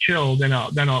tell he's chilled, then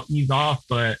I'll ease off.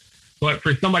 But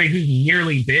for somebody who's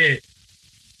nearly bit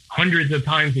hundreds of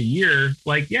times a year,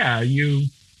 like, yeah,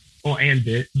 and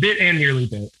bit and nearly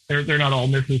bit. They're not all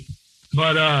misses,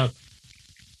 but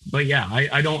yeah,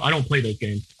 I don't play those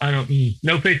games. I don't.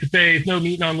 No face to face, no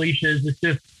meeting on leashes.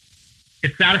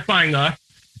 It's satisfying us.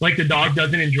 Like, the dog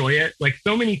doesn't enjoy it. Like,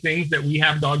 so many things that we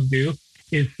have dogs do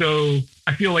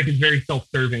I feel like it's very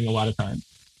self-serving a lot of times.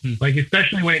 Like,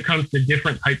 especially when it comes to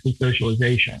different types of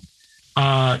socialization.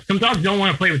 Some dogs don't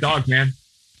want to play with dogs, man.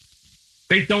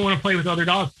 They don't want to play with other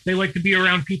dogs. They like to be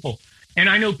around people. And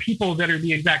I know people that are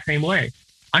the exact same way.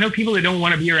 I know people that don't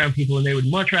want to be around people and they would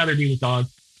much rather be with dogs.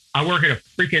 I work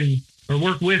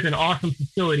work with an awesome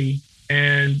facility,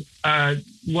 and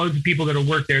loads of people that will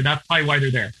work there. That's probably why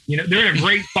they're there. You know, they're in a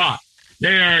great spot.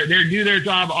 They do their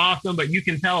job awesome, but you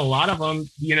can tell a lot of them,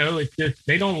 you know, it's just,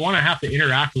 they don't want to have to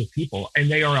interact with people, and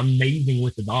they are amazing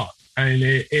with the dog. And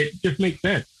it just makes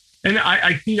sense. And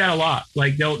I see that a lot.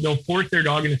 Like, they'll force their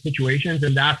dog into situations,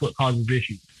 and that's what causes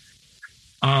issues.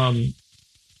 And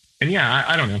yeah,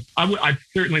 I don't know. I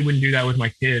certainly wouldn't do that with my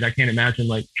kid. I can't imagine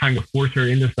like trying to force her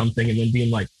into something and then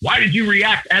being like, why did you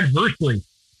react adversely?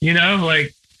 You know,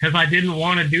 like, because I didn't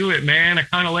want to do it, man. I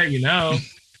kind of let you know.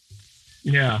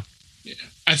 Yeah.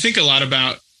 I think a lot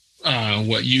about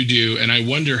what you do, and I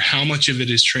wonder how much of it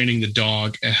is training the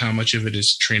dog and how much of it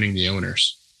is training the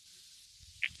owners.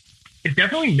 It's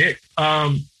definitely mixed.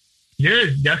 There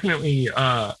is definitely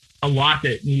a lot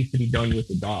that needs to be done with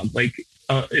the dog. Like,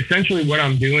 essentially what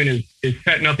I'm doing is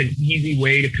setting up an easy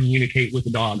way to communicate with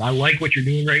the dog. I like what you're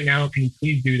doing right now. Can you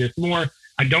please do this more?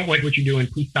 I don't like what you're doing.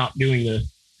 Please stop doing this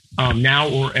now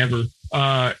or ever.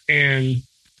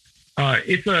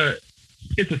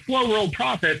 It's a slow roll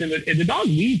process, and the dog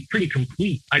leaves pretty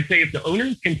complete. I'd say if the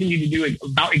owners continue to do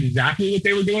about exactly what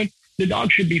they were doing, the dog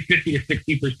should be 50 to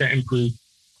 60% improved.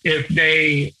 If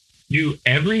they do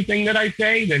everything that I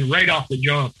say, then right off the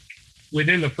jump,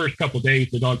 within the first couple of days,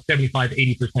 the dog's 75,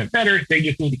 80% better. They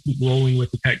just need to keep rolling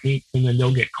with the techniques, and then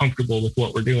they'll get comfortable with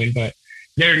what we're doing. But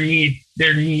there needs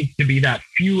to be that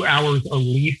few hours at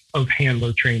least of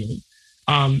handler training,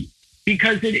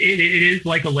 because it is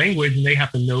like a language, and they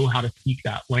have to know how to speak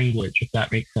that language, if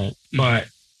that makes sense.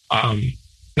 Mm-hmm.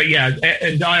 But yeah,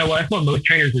 and dialogue, that's what most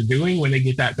trainers are doing when they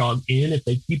get that dog in, if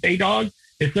they keep a dog,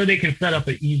 is so they can set up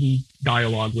an easy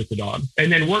dialogue with the dog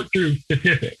and then work through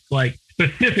specifics. Like,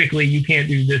 specifically, you can't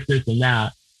do this, this, and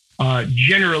that.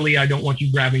 Generally, I don't want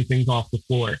you grabbing things off the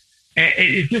floor. And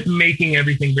it's just making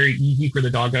everything very easy for the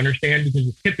dog to understand, because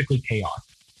it's typically chaos.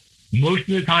 Most of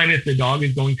the time, if the dog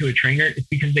is going to a trainer, it's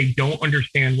because they don't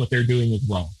understand what they're doing is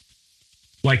wrong.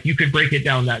 Like, you could break it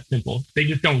down that simple. They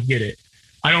just don't get it.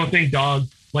 I don't think dogs,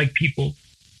 like people,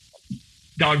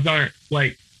 dogs aren't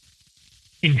like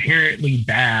inherently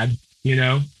bad. You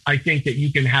know, I think that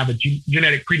you can have a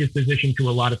genetic predisposition to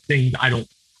a lot of things. I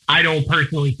don't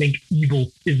personally think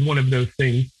evil is one of those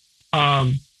things.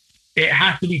 It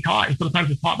has to be taught, and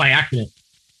sometimes it's taught by accident.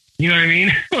 You know what I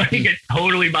mean? Like, it's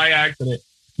totally by accident.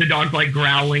 The dog's like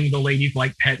growling, the lady's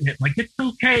like petting it, like, it's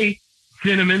okay,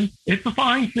 Cinnamon. It's a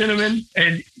fine, Cinnamon.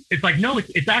 And it's like, no,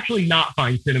 it's actually not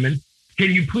fine, Cinnamon.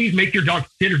 Can you please make your dog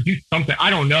sit or do something? I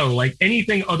don't know, like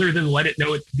anything other than let it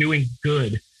know it's doing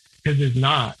good, because it's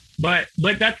not. But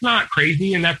that's not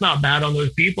crazy, and that's not bad on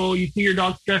those people. You see your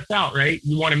dog stressed out, right?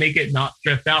 You want to make it not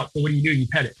stressed out. So what do? You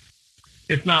pet it.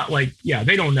 It's not like, yeah,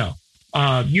 they don't know.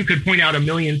 You could point out a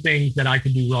million things that I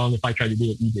could do wrong if I tried to do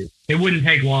what you do. It wouldn't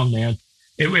take long, man.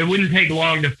 It wouldn't take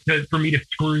long for me to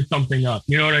screw something up.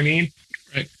 You know what I mean?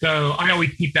 Right. So I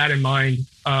always keep that in mind.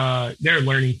 They're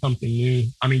learning something new.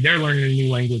 I mean, they're learning a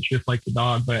new language just like the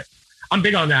dog, but I'm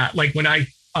big on that. Like, when I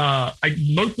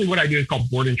mostly what I do is called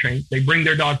board and train. They bring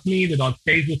their dog to me. The dog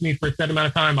stays with me for a set amount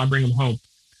of time. I bring them home.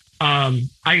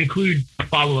 I include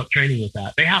follow-up training with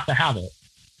that. They have to have it.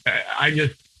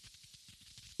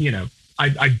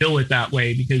 I bill it that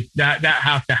way because that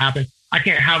has to happen. I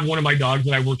can't have one of my dogs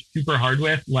that I work super hard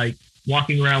with, like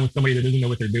walking around with somebody that doesn't know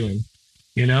what they're doing.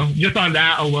 Just on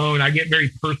that alone, I get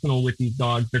very personal with these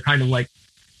dogs. They're kind of like,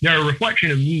 they're a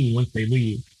reflection of me once they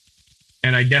leave.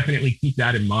 And I definitely keep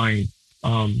that in mind.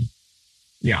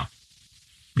 Yeah.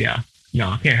 No,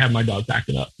 I can't have my dogs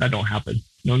acting up. That don't happen.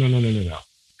 No.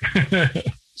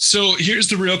 So here's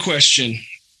the real question.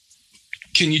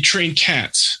 Can you train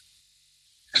cats?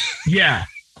 Yeah.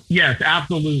 Yes,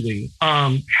 absolutely.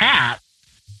 Cats,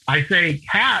 I say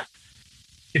cats,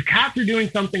 if cats are doing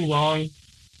something wrong,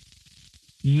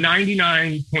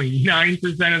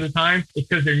 99.9% of the time, it's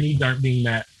because their needs aren't being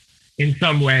met in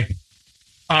some way.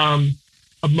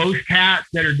 Most cats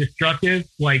that are destructive,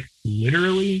 like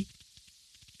literally,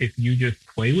 if you just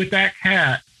play with that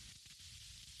cat,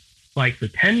 like for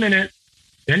 10 minutes,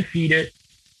 then feed it,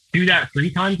 do that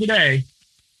 3 times a day,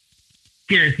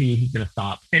 guarantee you he's going to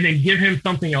stop. And then give him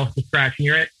something else to scratch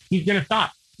near it, he's going to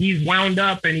stop. He's wound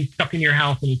up and he's stuck in your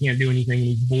house and he can't do anything and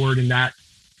he's bored, and that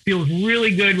feels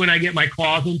really good when I get my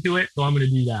claws into it. So I'm going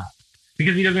to do that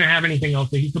because he doesn't have anything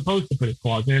else that he's supposed to put his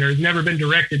claws in or has never been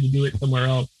directed to do it somewhere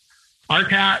else. Our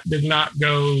cat does not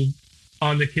go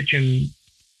on the kitchen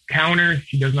counter.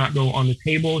 She does not go on the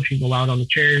table. She's allowed on the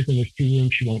chairs, and there's 2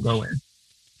 rooms she won't go in.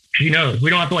 She knows. We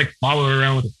don't have to like follow her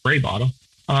around with a spray bottle.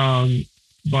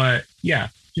 But yeah,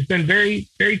 just been very,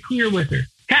 very clear with her.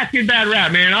 Cats get a bad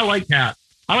rap, man. I like cats.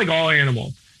 I like all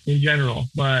animals in general,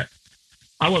 but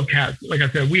I love cats. Like I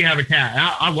said, we have a cat.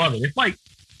 I love it. It's like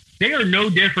they are no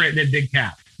different than big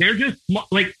cats. They're just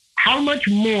like, how much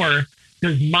more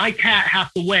does my cat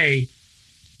have to weigh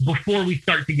before we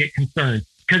start to get concerned?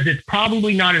 Because it's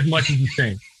probably not as much as you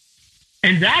think.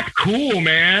 And that's cool,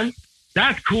 man.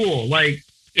 That's cool. Like,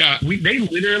 yeah, they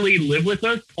literally live with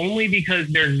us only because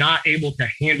they're not able to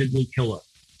handedly kill us.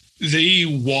 They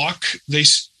walk, they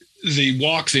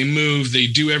move, they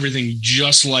do everything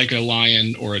just like a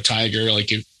lion or a tiger.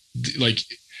 Like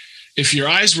if your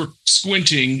eyes were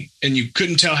squinting and you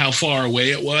couldn't tell how far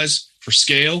away it was for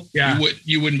scale,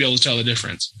 you wouldn't be able to tell the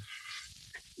difference.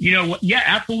 Yeah,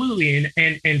 absolutely.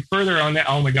 And further on that,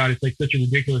 oh my God, it's like such a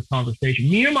ridiculous conversation.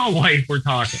 Me and my wife were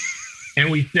talking and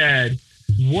we said,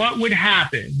 what would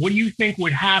happen? What do you think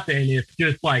would happen if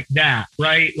just like that,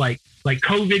 right? Like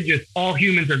COVID, just all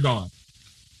humans are gone,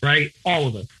 right? All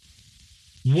of us.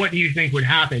 What do you think would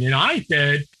happen? And I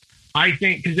said, I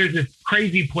think, because there's this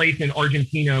crazy place in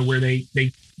Argentina where they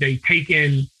take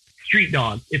in street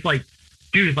dogs. It's like,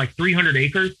 dude, it's like 300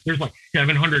 acres. There's like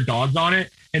 700 dogs on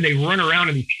it. And they run around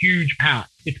in these huge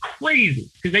packs. It's crazy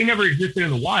because they never existed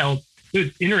in the wild. So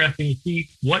it's interesting to see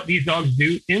what these dogs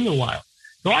do in the wild.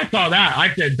 So I saw that.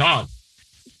 I said, dog.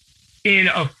 In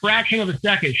a fraction of a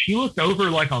second, she looked over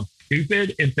like I'm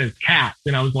stupid and says cats.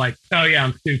 And I was like, oh yeah,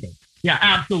 I'm stupid. Yeah,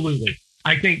 absolutely.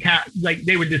 I think cats, like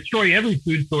they would destroy every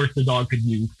food source the dog could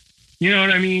use. You know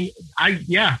what I mean?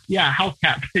 House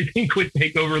cats, I think, would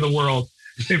take over the world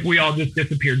if we all just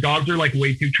disappeared. Dogs are like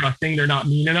way too trusting. They're not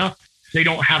mean enough. They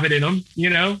don't have it in them.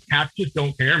 Cats just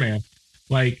don't care, man.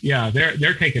 Like, yeah,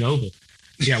 they're taking over.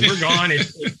 Yeah, we're gone.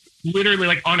 It's literally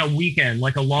like on a weekend,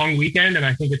 like a long weekend. And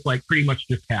I think it's like pretty much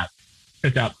just cats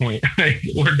at that point.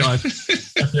 We're done.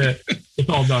 That's it. It's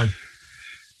all done.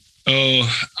 Oh,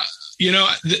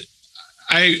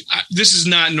 this is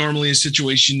not normally a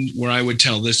situation where I would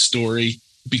tell this story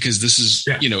because this is,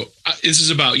 this is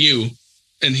about you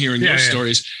and hearing your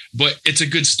stories, but it's a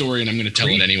good story and I'm going to tell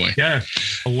it anyway. Yeah.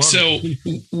 So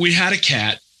we had a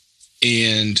cat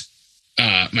and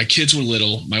my kids were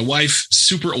little. My wife,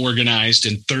 super organized,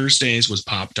 and Thursdays was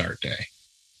Pop-Tart day.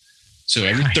 So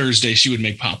every Thursday she would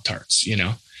make Pop-Tarts,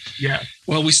 Yeah.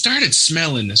 Well, we started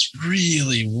smelling this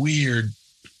really weird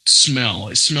smell.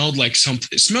 It smelled like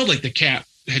the cat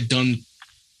had done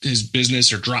his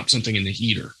business or dropped something in the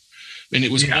heater. And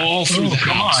it was all through the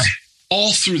house.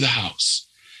 All through the house.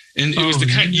 And it was the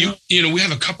kind we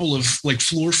have a couple of like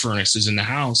floor furnaces in the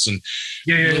house, and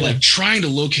we're like trying to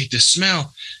locate the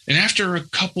smell. And after a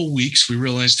couple weeks, we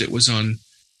realized it was on.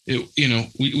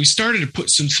 We started to put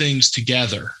some things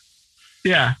together.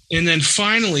 Yeah. And then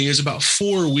finally, it was about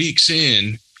 4 weeks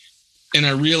in, and I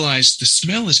realized the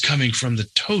smell is coming from the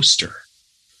toaster.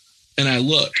 And I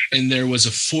look, and there was a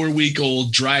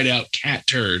 4-week-old dried out cat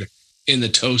turd in the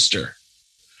toaster.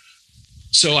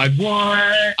 So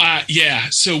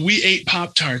so we ate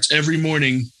Pop-Tarts every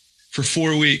morning for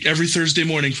 4 weeks, every Thursday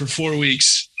morning for 4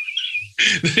 weeks.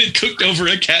 Then it cooked over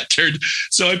a cat turd.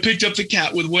 So I picked up the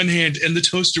cat with one hand and the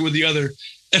toaster with the other,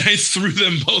 and I threw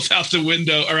them both out the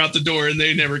window or out the door, and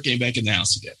they never came back in the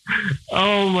house again.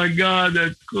 Oh my God,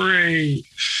 that's great.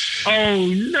 Oh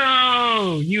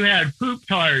no, you had poop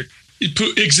tarts.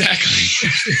 Exactly.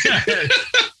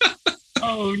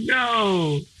 Oh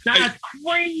no, that's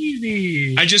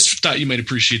crazy. I just thought you might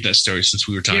appreciate that story since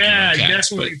we were talking about cats. Yeah,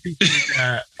 definitely appreciate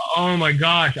that. Oh my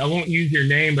gosh, I won't use your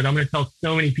name, but I'm going to tell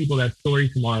so many people that story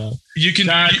tomorrow.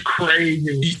 That's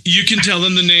crazy. You can tell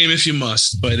them the name if you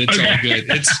must, but it's all good.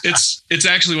 It's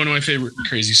actually one of my favorite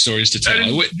crazy stories to tell. That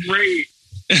is great.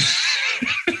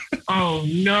 Oh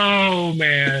no,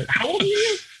 man! How old are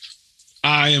you?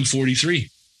 I am 43.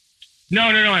 No,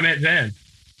 I meant then.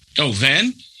 Oh,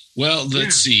 then? Well,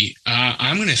 let's see.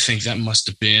 I'm going to think that must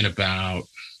have been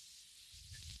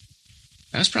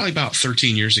that's probably about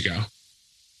 13 years ago.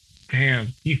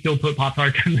 Damn. You still put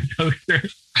Pop-Tarts in the toaster?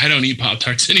 I don't eat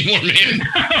Pop-Tarts anymore, man.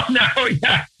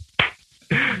 Yeah.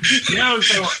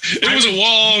 It was a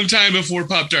long time before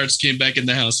Pop-Tarts came back in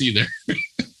the house either.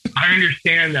 I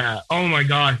understand that. Oh my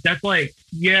gosh. That's like,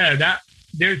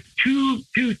 there's two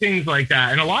things like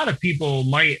that. And a lot of people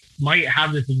might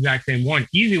have this exact same one.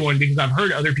 Easy one, because I've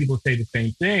heard other people say the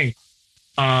same thing.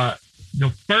 The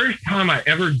first time I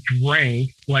ever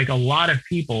drank, like a lot of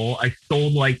people, I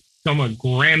sold like some of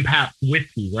Grandpa's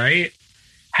whiskey, right?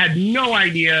 Had no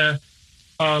idea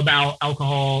about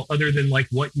alcohol other than like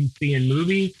what you see in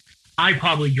movies. I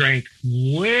probably drank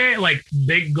way like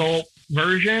big gulp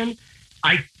version.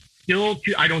 I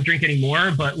don't drink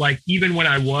anymore, but like even when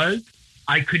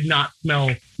I could not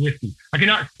smell whiskey. I could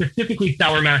not specifically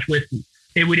sour mash whiskey.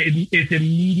 It's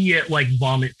immediate like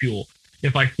vomit fuel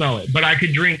if I smell it. But I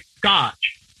could drink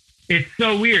scotch. It's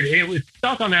so weird. It was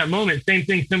stuck on that moment. Same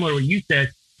thing, similar to what you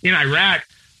said. In Iraq,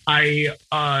 they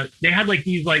had like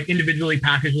these like individually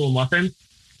packaged little muffins.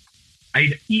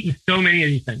 I'd eaten so many of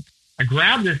these things. I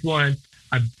grabbed this one,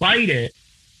 I bite it,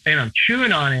 and I'm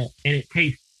chewing on it, and it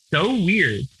tastes so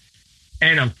weird.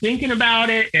 And I'm thinking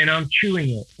about it and I'm chewing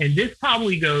it. And this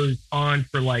probably goes on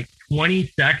for like 20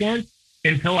 seconds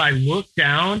until I look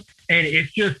down and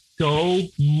it's just so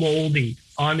moldy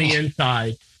on the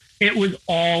inside. It was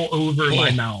all over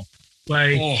my mouth.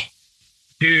 Like,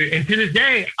 dude, and to this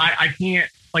day, I can't,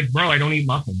 like, bro, I don't eat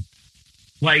muffins.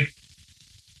 Like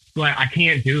I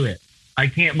can't do it. I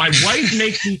can't. My wife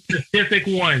makes these specific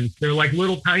ones. They're like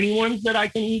little tiny ones that I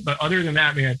can eat. But other than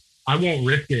that, man, I won't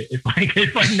risk it. It's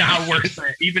like not worth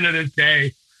it. Even to this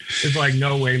day, it's like,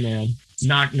 no way, man.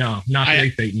 Not today,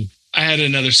 Satan. I had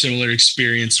another similar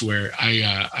experience where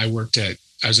I was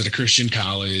at a Christian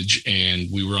college and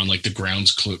we were on like the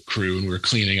grounds crew and we were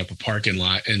cleaning up a parking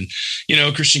lot. And, you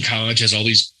know, Christian college has all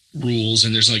these rules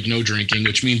and there's like no drinking,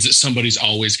 which means that somebody's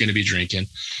always going to be drinking.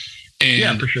 And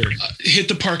yeah, for sure. Hit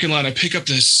the parking lot. I pick up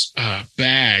this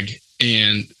bag.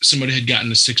 And somebody had gotten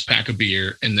a 6-pack of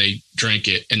beer and they drank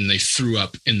it and they threw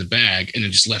up in the bag and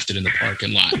then just left it in the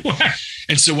parking lot.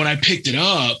 And so when I picked it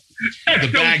up,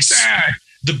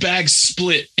 the bag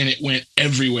split and it went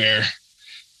everywhere.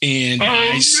 And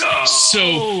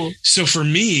so for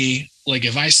me, like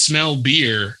if I smell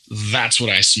beer, that's what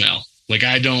I smell. Like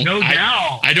I don't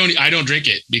drink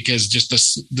it because just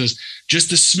the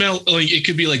smell, like it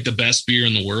could be like the best beer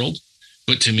in the world,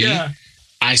 but to me,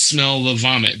 I smell the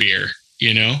vomit beer,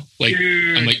 you know, like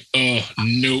dude. I'm like, oh,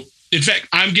 nope. In fact,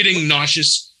 I'm getting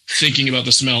nauseous thinking about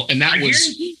the smell. And that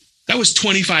was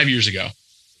 25 years ago.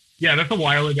 Yeah. That's a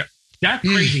while ago. That's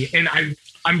crazy. And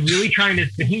I'm really trying to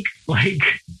think like,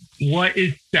 what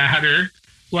is sadder?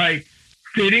 Like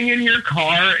sitting in your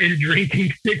car and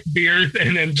drinking 6 beers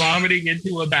and then vomiting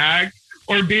into a bag,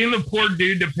 or being the poor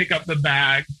dude to pick up the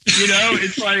bag. You know,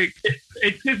 it's like,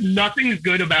 it's just nothing's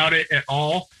good about it at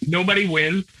all. Nobody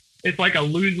wins. It's like a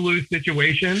lose-lose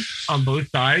situation on both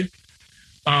sides.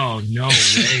 Oh, no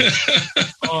way.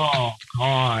 Oh,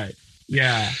 God.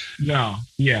 Yeah. No.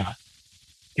 Yeah.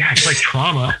 Yeah, it's like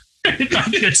trauma. It's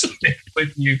not just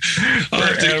with you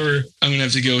forever. I'm going to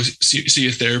have to go see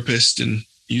a therapist and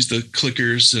use the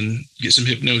clickers and get some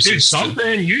hypnosis. Dude,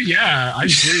 something. I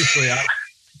seriously,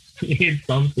 you need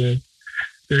something.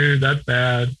 Dude, that's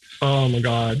bad. Oh my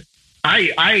God.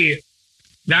 I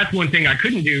that's one thing I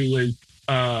couldn't do was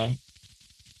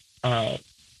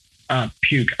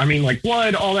puke. I mean, like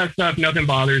blood, all that stuff, nothing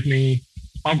bothers me.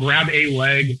 I'll grab a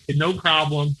leg, no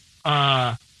problem.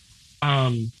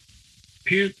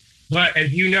 Puke. But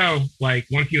as you know, like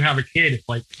once you have a kid, it's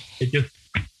like it just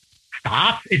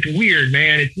stops. It's weird,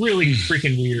 man. It's really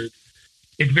freaking weird.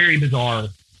 It's very bizarre.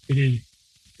 It is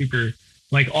super,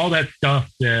 like all that stuff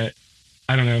that,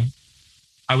 I don't know,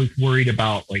 I was worried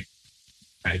about, like,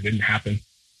 it didn't happen.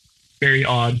 Very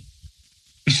odd.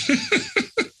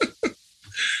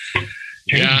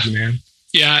 Changes, man.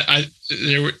 Yeah,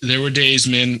 there were days,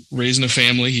 man, raising a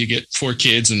family, you get 4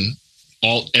 kids and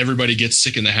everybody gets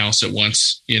sick in the house at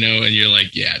once, you know, and you're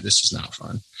like, yeah, this is not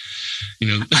fun. You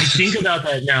know, I think about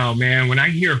that now, man. When I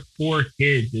hear 4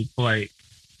 kids, it's like,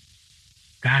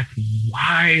 that's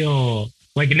wild.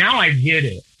 Like, now I get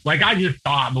it. Like, I just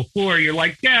thought before, you're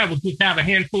like, yeah, we'll just have a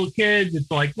handful of kids. It's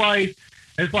like life.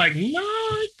 It's like, no,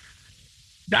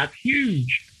 that's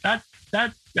huge. That's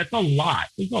a lot.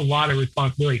 There's a lot of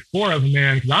responsibility. 4 of them,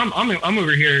 man. Because I'm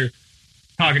over here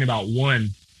talking about 1,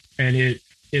 and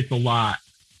it's a lot.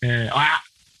 And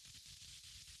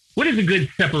what is a good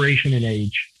separation in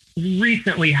age? We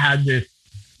recently had this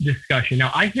discussion. Now,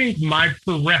 I think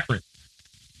for reference,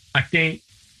 I think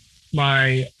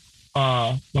my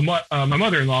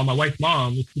mother-in-law, my wife's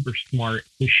mom, was super smart.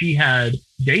 So she had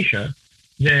Daisha.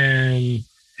 Then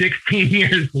 16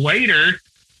 years later,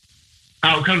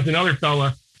 out comes another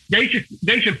fella.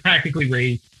 Daisha practically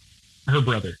raised her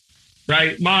brother,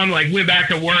 right? Mom like went back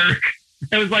to work.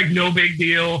 It was like no big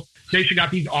deal. Daisha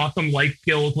got these awesome life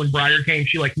skills. When Briar came,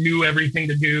 she like knew everything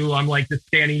to do. I'm like just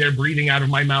standing there breathing out of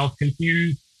my mouth,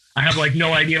 confused. I have like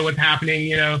no idea what's happening,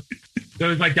 you know? So it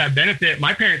was like that benefit.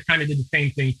 My parents kind of did the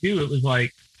same thing too. It was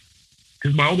like,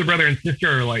 because my older brother and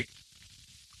sister are like,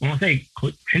 I want to say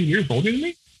 10 years older than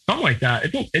me, something like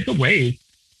that. It's a ways.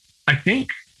 I think,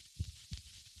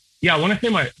 yeah, I want to say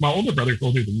my older brother's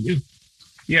older than you.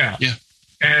 Yeah. Yeah.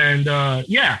 And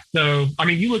so I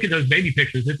mean, you look at those baby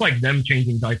pictures, it's like them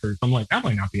changing diapers. I'm like, that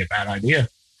might not be a bad idea.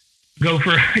 Go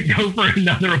for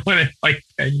another one. It's like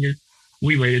 10 years.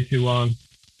 We waited too long.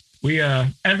 We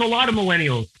as a lot of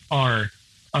millennials are.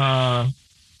 I'm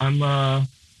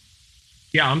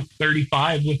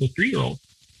 35 with a 3-year-old.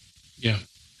 Yeah.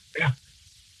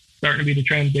 Starting to be the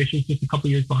trend. Daisha's just a couple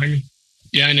years behind me.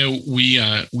 Yeah, I know.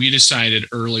 We decided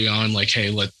early on, like,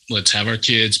 hey, let's have our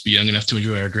kids be young enough to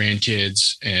enjoy our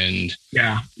grandkids, and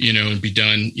you know, and be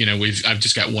done. You know, I've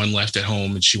just got 1 left at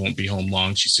home, and she won't be home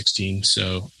long. She's 16,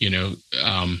 so you know.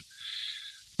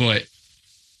 But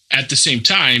at the same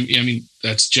time, I mean,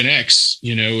 that's Gen X.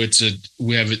 You know,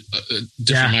 we have a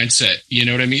different mindset. You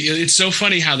know what I mean? It's so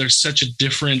funny how there's such a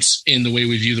difference in the way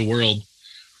we view the world.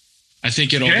 I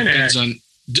think it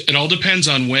all depends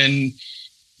on when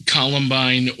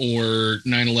Columbine or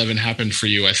 9/11 happened for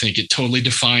you. I think it totally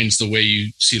defines the way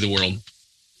you see the world.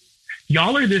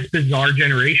 Y'all are this bizarre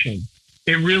generation.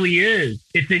 It really is.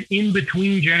 It's an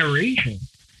in-between generation.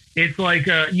 It's like,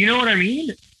 you know what I mean?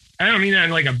 I don't mean that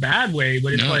in like a bad way,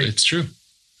 but it's like, it's true.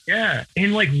 Yeah.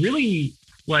 And like really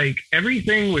like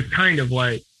everything was kind of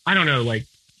like, I don't know, like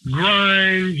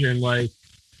grunge and like,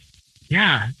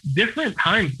 yeah, different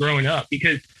times growing up,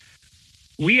 because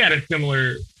we had a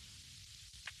similar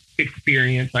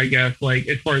experience, I guess, like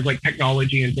as far as like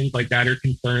technology and things like that are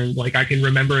concerned. Like I can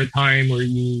remember a time where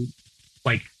you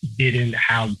like didn't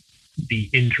have the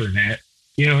internet,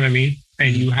 you know what I mean?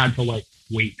 And you had to like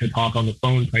wait to talk on the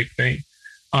phone type thing.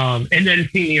 And then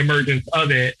seeing the emergence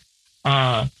of it.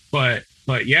 But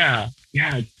yeah,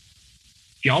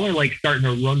 y'all are like starting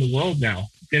to run the world now.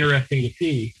 It's interesting to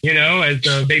see, you know, as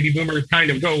the baby boomers kind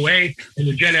of go away and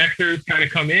the Gen Xers kind of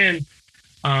come in.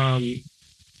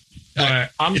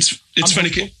 It's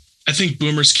funny. I think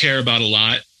boomers care about a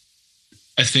lot.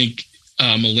 I think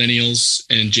millennials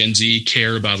and Gen Z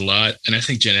care about a lot, and I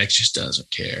think Gen X just doesn't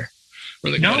care.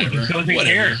 We're like, just doesn't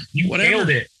care. You nailed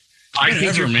it. I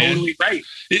think you're totally right.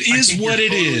 It is what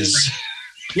it is.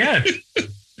 Right. Yes,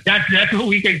 that's what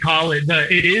we can call it.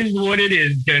 It is what it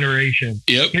is generation.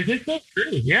 Yep. Because it's so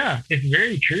true. Yeah, it's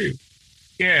very true.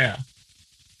 Yeah.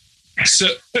 So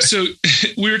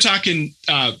we were talking,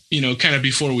 you know, kind of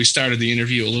before we started the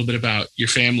interview, a little bit about your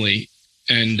family,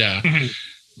 and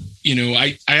you know,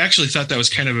 I actually thought that was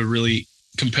kind of a really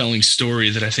compelling story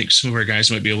that I think some of our guys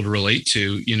might be able to relate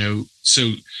to. You know,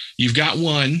 so you've got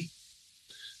one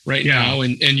right now,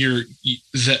 and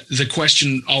the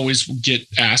question always get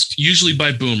asked, usually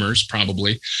by boomers,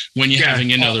 probably when you're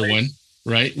having another one,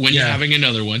 right? When you're having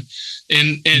another one,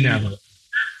 and never.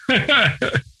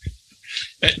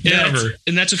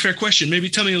 And that's a fair question. Maybe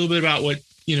tell me a little bit about what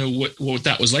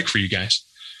that was like for you guys.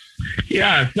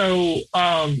 Yeah. So,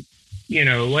 you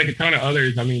know, like a ton of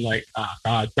others, I mean, like,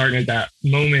 starting at that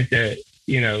moment that,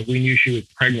 you know, we knew she was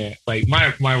pregnant. Like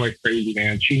my wife's crazy,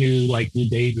 man. She knew like the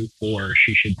day before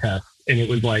she should test, and it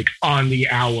was like on the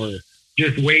hour,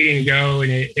 just waiting to go.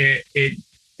 And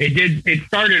it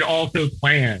started also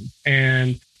planned,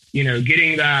 and, you know,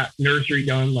 getting that nursery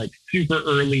done like super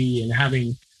early and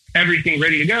having everything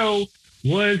ready to go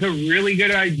was a really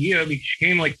good idea, because she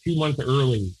came like 2 months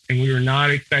early and we were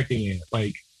not expecting it.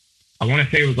 Like, I want to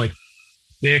say it was like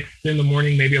 6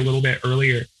 a.m, maybe a little bit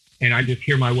earlier. And I just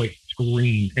hear my wife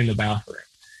scream in the bathroom.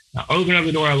 I open up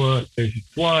the door, I look, there's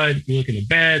just blood. You look in the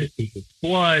bed, there's just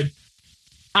blood.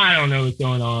 I don't know what's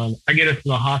going on. I get us to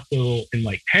the hospital in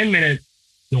like 10 minutes.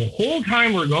 The whole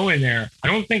time we're going there, I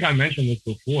don't think I mentioned this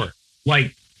before.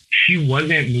 Like, she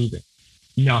wasn't moving.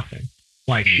 Nothing.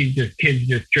 Like, kid's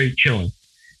just straight chilling.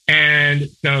 And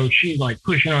so she's like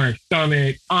pushing on her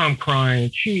stomach. I'm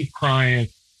crying. She's crying.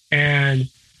 And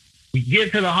we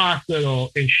get to the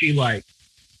hospital and she like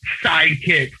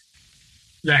sidekicks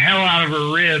the hell out of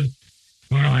her ribs.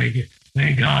 We're like,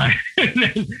 thank God. And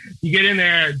then you get in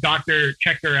there, doctor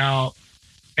checked her out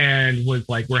and was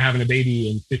like, we're having a baby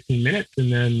in 15 minutes.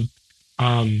 And then,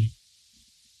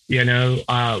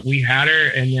 we had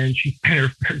her, and then she spent her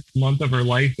first month of her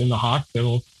life in the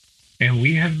hospital. And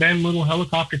we have been little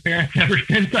helicopter parents ever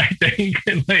since, I think.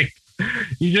 And like,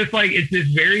 you just like, it's this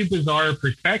very bizarre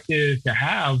perspective to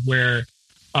have where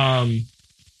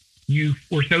you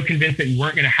were so convinced that you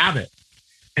weren't going to have it.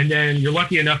 And then you're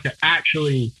lucky enough to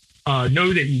actually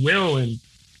know that you will. And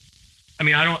I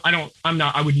mean,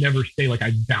 I would never say like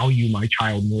I value my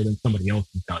child more than somebody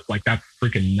else's does. Like, that's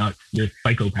freaking nuts. You're a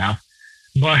psychopath.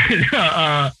 But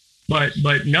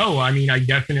no, I mean, I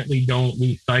definitely don't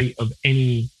lose sight of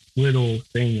any little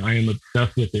thing. I am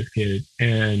obsessed with this kid.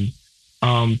 And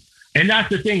that's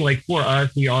the thing, like for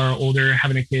us, we are older,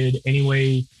 having a kid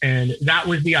anyway. And that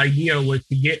was the idea, was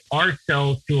to get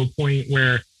ourselves to a point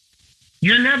where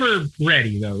you're never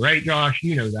ready though. Right, Josh?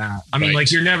 You know that. I mean,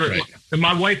 like you're never,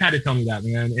 my wife had to tell me that,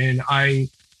 man. And I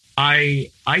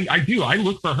do. I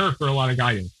look for her for a lot of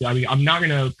guidance. I mean, I'm not going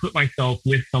to put myself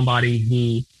with somebody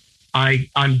who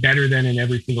I'm better than in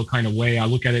every single kind of way. I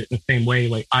look at it the same way.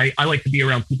 Like I like to be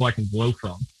around people I can grow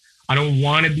from. I don't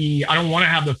want to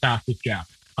have the fastest jab.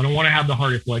 I don't want to have the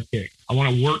hardest leg kick. I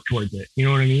want to work towards it. You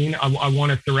know what I mean? I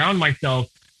want to surround myself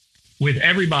with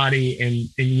everybody and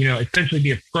essentially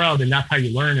be a scrub. And that's how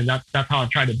you learn. And that's how I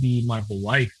try to be my whole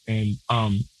life. And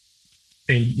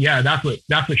yeah, that's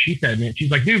what she said, man.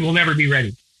 She's like, dude, we'll never be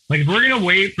ready. Like, if we're going to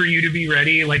wait for you to be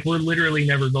ready, like we're literally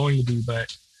never going to be,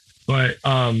 but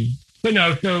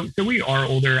no, so we are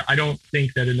older. I don't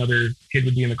think that another kid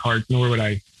would be in the cards, nor would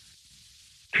I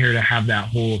care to have that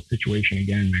whole situation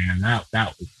again, man.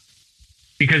 That was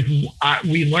because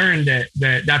we learned that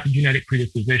that's a genetic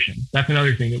predisposition. That's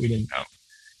another thing that we didn't know.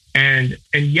 And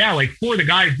yeah, like for the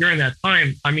guys during that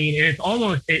time, I mean, it's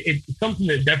almost, it's something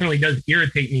that definitely does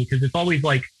irritate me, because it's always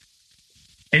like,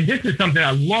 and this is something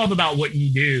I love about what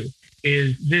you do,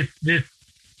 is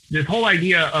this whole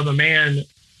idea of a man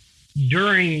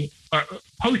during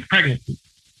post-pregnancy.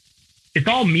 It's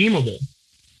all memeable.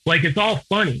 Like, it's all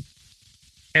funny.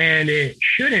 And it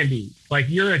shouldn't be. Like,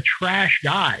 you're a trash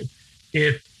guy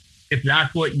if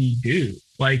that's what you do.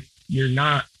 Like, you're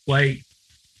not, like,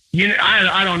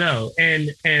 I don't know. And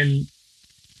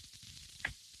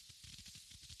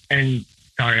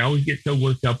sorry, I always get so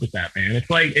worked up with that, man. It's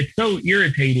like, it's so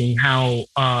irritating how,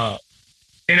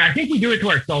 and I think we do it to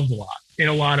ourselves a lot, in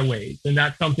a lot of ways. And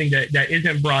that's something that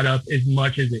isn't brought up as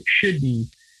much as it should be,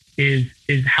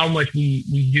 is how much we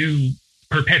do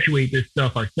perpetuate this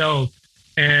stuff ourselves.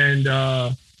 And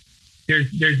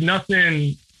there's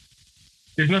nothing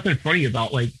funny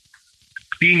about like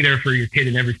being there for your kid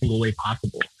in every single way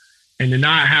possible, and to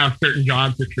not have certain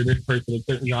jobs just for this person and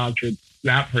certain jobs for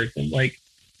that person. Like,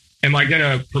 am I going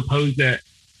to propose that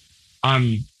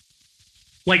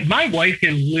like my wife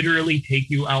can literally take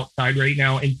you outside right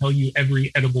now and tell you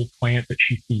every edible plant that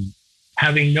she sees,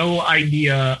 having no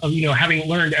idea of, having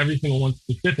learned every single one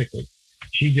specifically.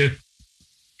 She just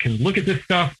can look at this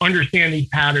stuff, understand these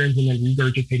patterns, and then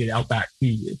regurgitate it out back to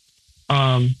you.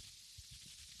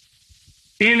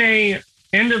 In a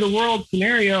end of the world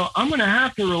scenario, I'm going to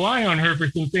have to rely on her for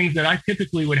some things that I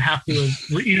typically would have to,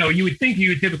 you would think you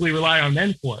would typically rely on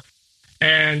men for.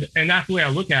 And that's the way I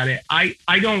look at it. I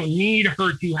don't need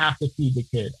her to have to feed the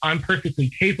kid. I'm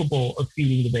perfectly capable of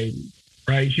feeding the baby,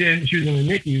 right? She was in the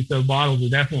NICU, so bottles are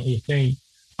definitely a thing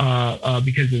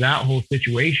because of that whole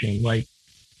situation. Like,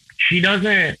 she's not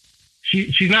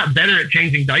better at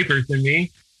changing diapers than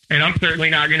me, and I'm certainly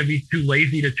not going to be too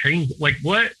lazy to change. Like,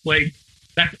 what? Like,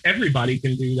 that's, everybody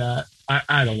can do that.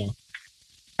 I don't know.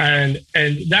 And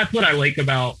that's what I like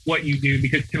about what you do,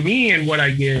 because to me, and what I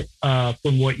get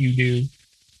from what you do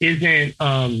isn't,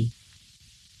 oh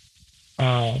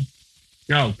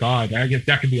God, I guess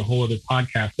that could be a whole other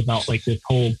podcast about like this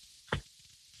whole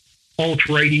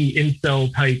alt-righty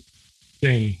incel type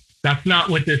thing. That's not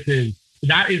what this is.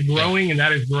 That is growing, and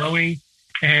that is growing.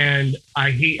 And I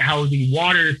hate how the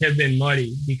waters have been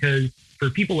muddy, because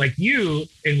for people like you,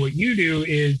 and what you do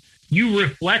is you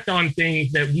reflect on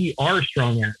things that we are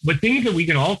strong at, but things that we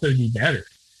can also do better.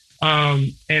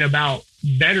 And about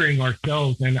bettering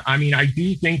ourselves. And I mean, I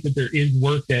do think that there is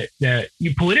work that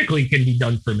you politically can be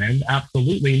done for men.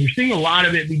 Absolutely. And you're seeing a lot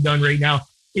of it be done right now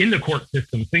in the court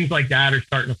system. Things like that are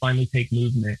starting to finally take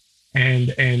movement.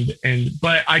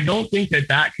 But I don't think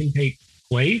that can take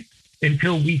place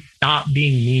until we stop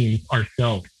being memes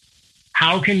ourselves.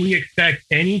 How can we expect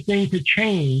anything to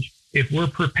change if we're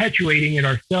perpetuating it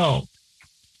ourselves?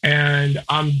 And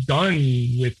I'm done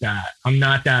with that. I'm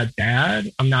not that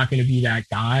dad. I'm not going to be that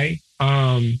guy.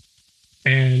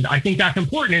 And I think that's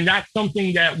important. And that's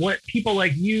something that what people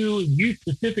like you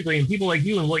specifically, and people like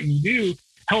you and what you do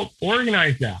help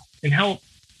organize that and help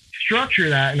structure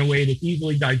that in a way that's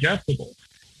easily digestible.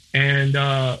 And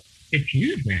it's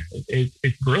huge, man.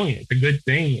 It's brilliant. It's a good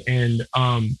thing. And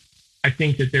I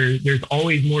think that there's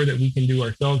always more that we can do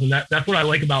ourselves. And that's what I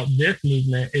like about this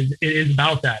movement is it is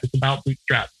about that. It's about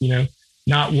bootstraps,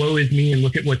 not woe is me and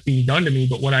look at what's being done to me,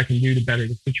 but what I can do to better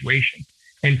the situation.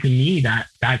 And to me,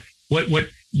 that's what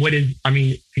is, I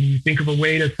mean, can you think of a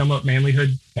way to sum up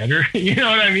manlyhood better? You know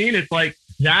what I mean? It's like,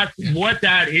 that's what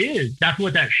that is. That's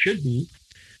what that should be.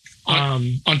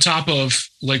 On top of,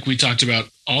 like we talked about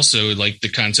also, like the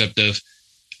concept of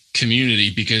community,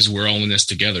 because we're all in this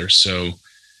together. So,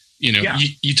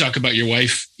 you talk about your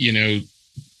wife,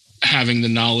 having the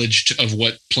knowledge of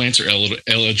what plants are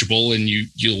eligible, and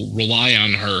you'll rely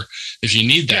on her if you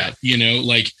need that,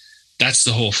 like that's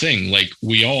the whole thing. Like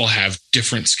we all have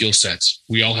different skill sets.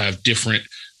 We all have different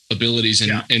abilities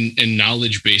and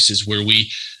knowledge bases where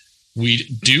we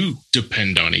do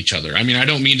depend on each other. I mean, I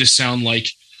don't mean to sound like,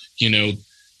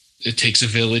 it takes a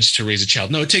village to raise a child.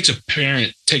 No, it takes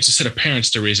takes a set of parents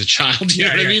to raise a child. You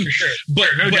know what I mean? For sure. But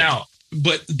no doubt.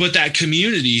 But that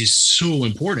community is so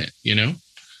important,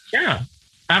 Yeah,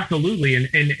 absolutely.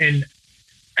 And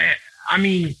I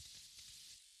mean,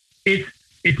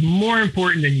 it's more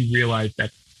important than you realize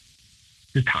at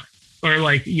the time, or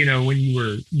like, when you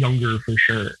were younger, for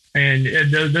sure. And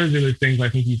those are the things I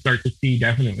think you start to see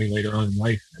definitely later on in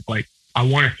life. It's like, I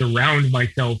want to surround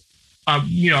myself, I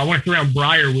want to surround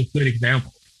Briar with good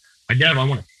examples. My Dev, I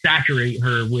want to saturate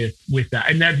her with that.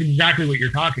 And that's exactly what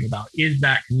you're talking about, is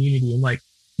that community. And like,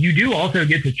 you do also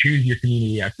get to choose your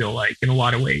community, I feel like, in a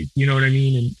lot of ways. You know what I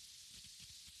mean?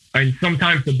 And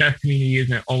sometimes the best community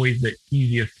isn't always the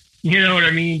easiest. You know what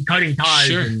I mean? Cutting ties.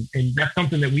 Sure. And that's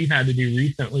something that we've had to do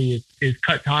recently is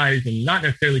cut ties, and not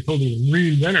necessarily totally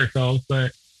reinvent ourselves,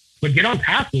 but get on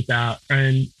path with that.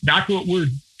 And that's what we're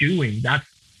doing.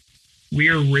 We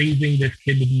are raising this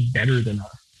kid to be better than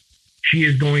us. She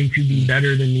is going to be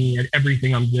better than me at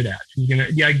everything I'm good at. She's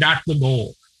that's the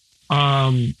goal.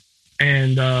 That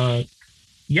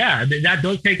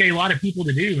does take a lot of people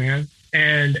to do, man.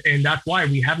 And that's why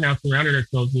we have now surrounded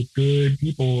ourselves with good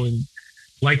people and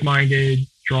like-minded,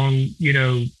 strong,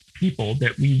 people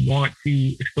that we want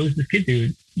to expose this kid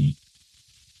to.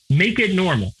 Make it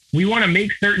normal. We want to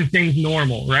make certain things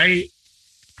normal, right?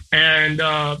 And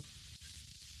I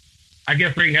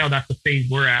guess right now that's the phase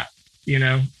we're at,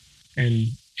 and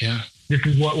this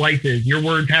is what life is. Your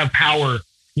words have power.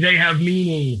 They have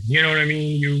meaning. You know what I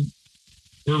mean?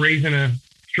 We're raising a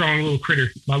strong little critter,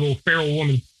 my little feral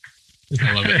woman.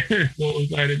 I love it. What we're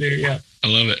trying to do, yeah. I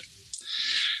love it.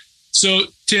 So,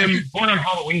 Tim, she was born on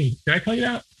Halloween. Did I tell you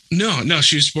that? No,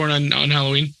 she was born on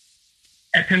Halloween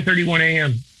at 10:31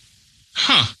 a.m.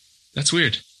 Huh? That's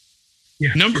weird.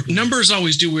 Yeah. Numbers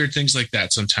always do weird things like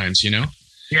that sometimes,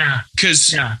 Yeah.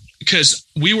 Because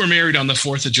we were married on the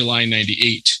 4th of July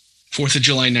 98. 4th of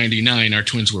July 99, our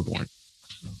twins were born.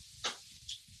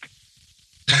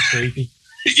 That's crazy.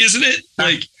 Isn't it?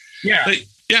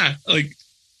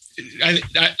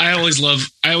 I always love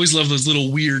those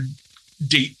little weird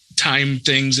date time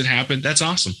things that happen. That's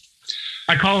awesome.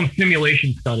 I call them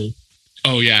simulation studies.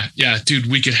 Oh yeah, dude.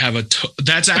 We could have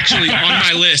that's actually on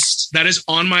my list. That is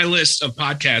on my list of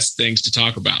podcast things to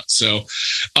talk about. So,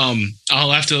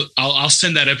 I'll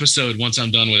send that episode once I'm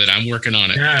done with it. I'm working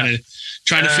on it. Yeah.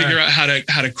 Trying to figure out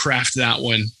how to craft that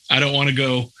one. I don't want to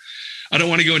go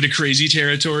into crazy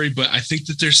territory, but I think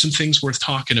that there's some things worth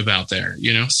talking about there.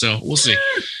 So we'll see.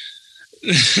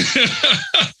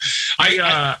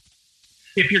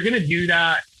 If you're going to do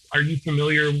that, are you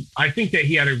familiar? I think that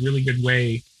he had a really good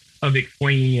way of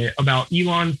explaining it about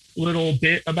Elon's little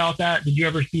bit about that. Did you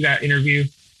ever see that interview?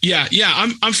 Yeah.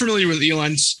 I'm familiar with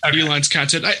Elon's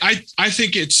content. I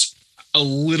think it's a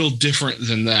little different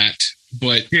than that,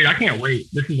 but dude, I can't wait.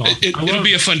 This is awesome. It'll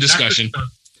be a fun discussion.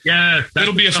 Yes,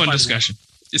 it'll be a fun discussion.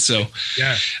 So,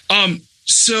 yeah.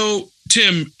 So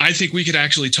Tim, I think we could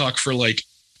actually talk for like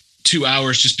 2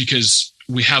 hours just because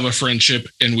we have a friendship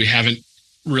and we haven't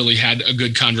really had a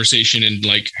good conversation in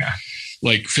like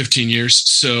like 15 years.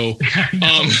 So,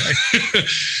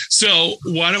 so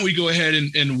why don't we go ahead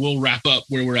and we'll wrap up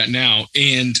where we're at now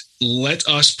and let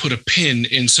us put a pin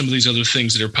in some of these other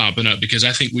things that are popping up, because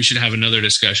I think we should have another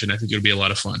discussion. I think it'll be a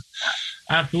lot of fun.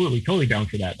 Absolutely. Totally down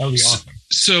for that. That would be awesome.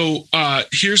 So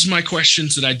here's my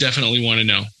questions that I definitely want to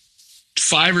know.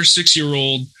 5 or 6 year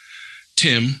old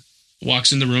Tim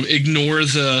walks in the room. Ignore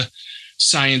the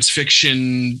science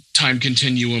fiction time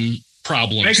continuum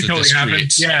problems that this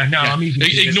creates. Yeah, no, yeah. I'm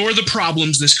easy. Ignore the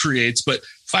problems this creates, but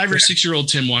 5 or 6 year old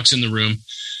Tim walks in the room.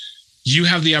 You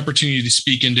have the opportunity to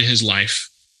speak into his life.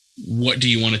 What do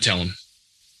you want to tell him?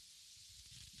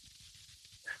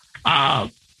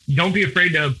 Don't be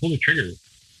afraid to pull the trigger.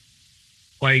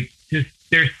 Like, just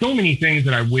there's so many things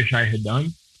that I wish I had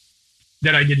done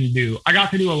that I didn't do. I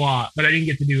got to do a lot, but I didn't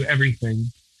get to do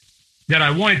everything that I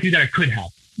wanted to that I could have.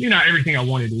 Not everything I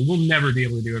want to do. We'll never be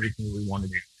able to do everything we want to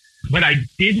do. But I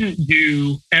didn't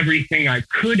do everything I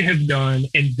could have done,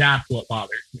 and that's what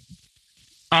bothers me.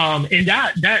 And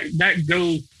that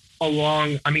goes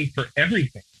along, for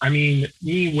everything.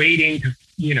 Me waiting to,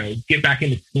 get back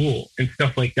into school and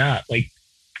stuff like that. Like,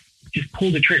 just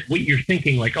pull the trigger. What you're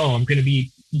thinking, like, oh, I'm going to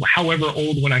be however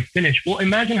old when I finish. Well,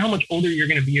 imagine how much older you're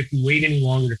going to be if you wait any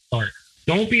longer to start.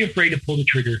 Don't be afraid to pull the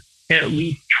trigger. At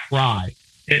least try.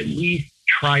 At least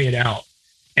try it out.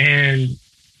 And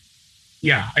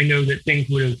yeah, I know that things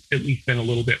would have at least been a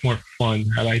little bit more fun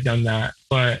had I done that.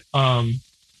 But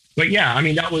yeah,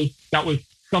 that was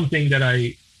something that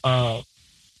I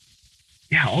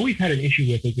always had an issue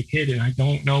with as a kid, and I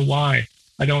don't know why.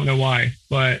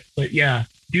 But yeah,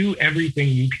 do everything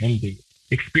you can do.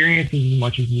 Experience as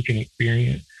much as you can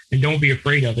experience, and don't be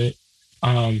afraid of it.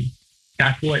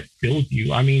 That's what builds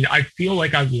you. I feel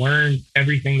like I've learned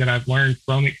everything that I've learned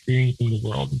from experiencing the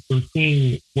world, and from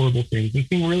seeing horrible things and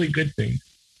seeing really good things.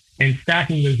 And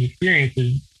stacking those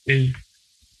experiences is,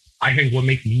 I think, what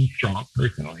makes me strong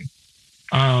personally.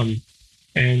 And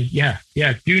yeah,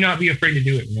 do not be afraid to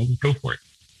do it, man. Just go for it.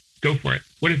 Go for it.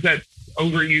 What is that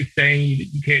overused saying?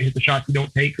 You can't hit the shots you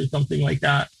don't take, or something like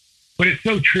that. But it's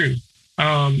so true.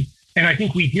 And I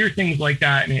think we hear things like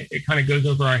that, and it kind of goes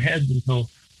over our heads until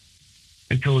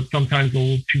it's sometimes a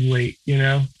little too late,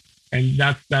 And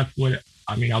that's what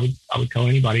I would tell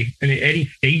anybody. And at any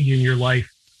stage in your life,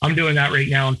 I'm doing that right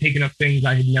now. I'm taking up things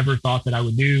I had never thought that I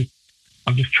would do.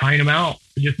 I'm just trying them out.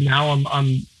 Just now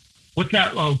I'm what's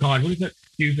that? Oh God, what is that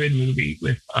stupid movie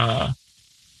with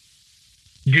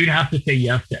dude has to say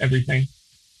yes to everything?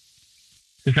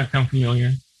 Does that sound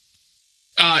familiar?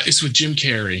 It's with Jim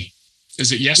Carrey.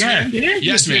 Is it Yes Man? It is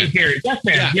Yes Man. Jim Carrey. Yes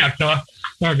Man. Yeah.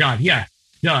 Oh God. Yeah.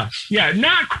 Yeah.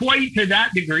 Not quite to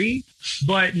that degree,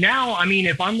 but now,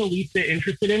 if I'm the least bit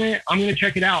interested in it, I'm going to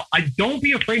check it out. Don't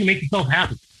be afraid to make yourself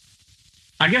happy.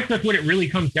 I guess that's what it really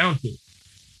comes down to.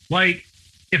 Like,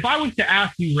 if I was to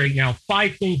ask you right now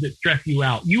 5 things that stress you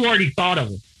out, you already thought of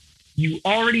them.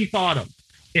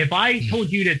 If I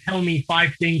told you to tell me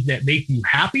 5 things that make you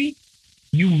happy,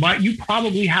 you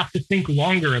probably have to think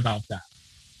longer about that.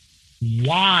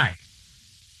 Why?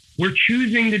 We're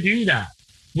choosing to do that.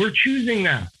 We're choosing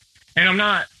that. And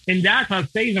that's a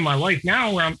phase in my life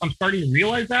now where I'm starting to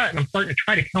realize that, and I'm starting to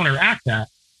try to counteract that.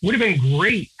 Would have been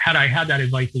great had I had that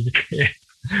advice as a kid.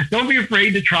 Don't be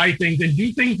afraid to try things and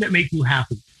do things that make you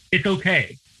happy. It's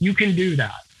okay. You can do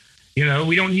that.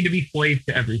 We don't need to be slaves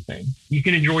to everything. You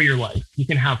can enjoy your life. You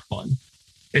can have fun.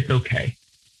 It's okay.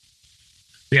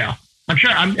 Yeah. I'm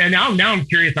sure and now I'm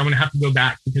curious. I'm going to have to go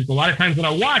back, because a lot of times when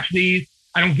I watch these,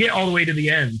 I don't get all the way to the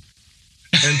end.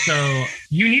 And so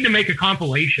you need to make a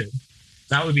compilation.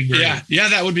 That would be great. Yeah,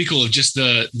 that would be cool. Just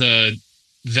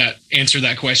that answer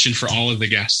that question for all of the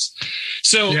guests.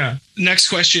 So Next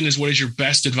question is, what is your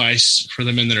best advice for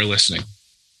the men that are listening?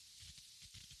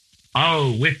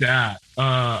 Oh, with that,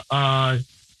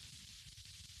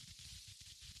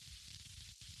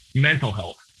 mental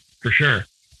health, for sure.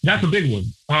 That's a big one.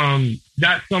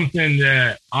 That's something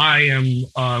that I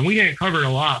am, we didn't cover it a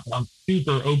lot, but I'm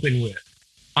super open with.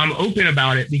 I'm open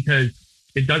about it because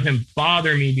it doesn't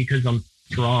bother me, because I'm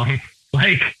strong.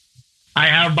 Like, I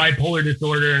have bipolar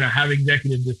disorder and I have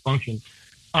executive dysfunction.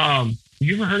 Have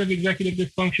you ever heard of executive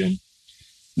dysfunction?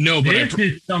 No, but this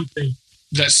is something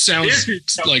that sounds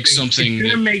like something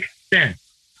that makes sense.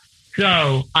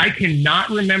 So I cannot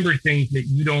remember things that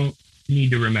you don't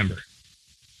need to remember.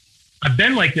 I've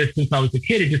been like this since I was a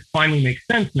kid. It just finally makes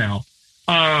sense now.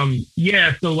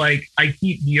 So like, I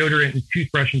keep deodorant and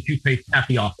toothbrush and toothpaste at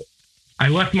the office. I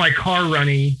left my car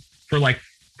running for like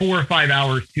 4 or 5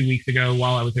 hours 2 weeks ago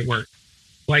while I was at work.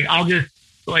 Like, I'll just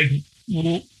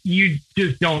you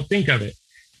just don't think of it.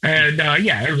 And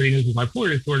everybody knows what bipolar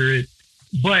disorder is.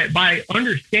 But by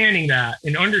understanding that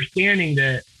and understanding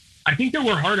that, I think that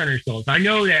we're hard on ourselves. I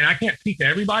know that, and I can't speak to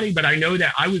everybody, but I know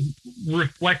that I was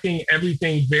reflecting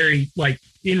everything very like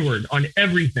inward on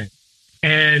everything.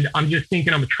 And I'm just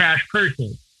thinking I'm a trash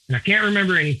person and I can't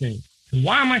remember anything. And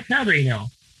why am I sad right now?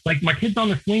 Like my kid's on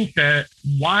the swing set.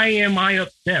 Why am I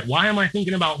upset? Why am I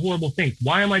thinking about horrible things?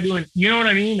 Why am I doing, you know what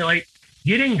I mean? Like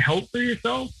getting help for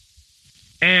yourself.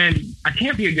 And I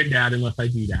can't be a good dad unless I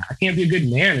do that. I can't be a good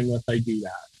man unless I do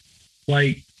that.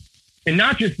 Like, and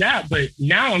not just that, but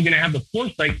now I'm going to have the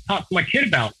foresight to talk to my kid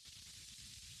about it.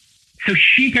 So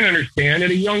she can understand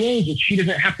at a young age that she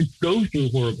doesn't have to go through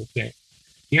horrible things.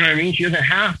 You know what I mean? She doesn't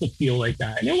have to feel like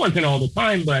that. And it wasn't all the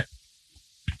time, but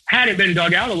had it been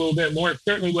dug out a little bit more, it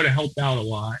certainly would have helped out a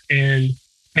lot. And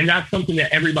that's something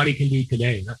that everybody can do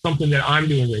today. That's something that I'm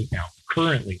doing right now.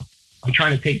 Currently, I'm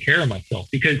trying to take care of myself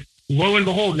because lo and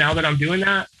behold, now that I'm doing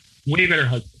that, way better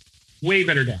husband, way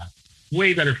better dad,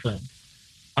 way better friend.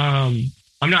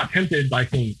 I'm not tempted by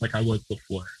things like I was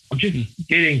before. I'm just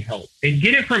getting help and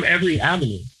get it from every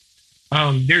avenue.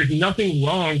 There's nothing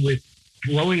wrong with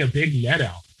throwing a big net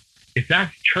out. If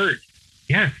that's church,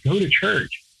 yes, go to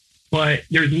church. But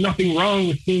there's nothing wrong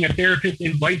with seeing a therapist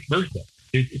and vice versa.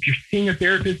 If you're seeing a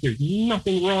therapist, there's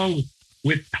nothing wrong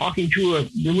with talking to a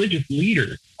religious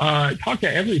leader. Talk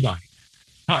to everybody.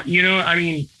 You know, I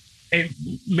mean,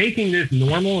 making this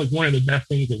normal is one of the best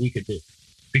things that we could do.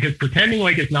 Because pretending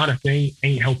like it's not a thing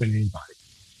ain't helping anybody.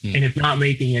 And it's not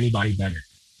making anybody better.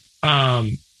 Yeah,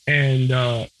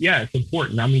 it's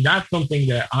important. I mean, that's something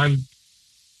that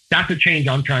that's a change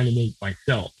I'm trying to make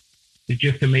myself. Is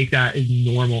just to make that as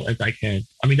normal as I can.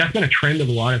 I mean, that's been a trend of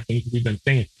a lot of things that we've been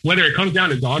saying. Whether it comes down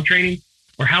to dog training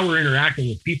or how we're interacting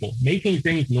with people, making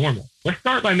things normal. Let's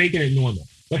start by making it normal.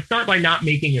 Let's start by not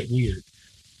making it weird.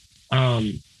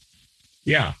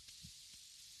 Yeah.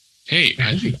 Hey,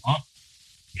 I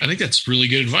think that's really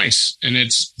good advice. And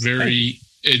it's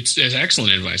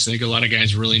excellent advice. I think a lot of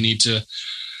guys really need to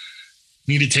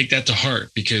take that to heart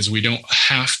because we don't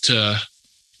have to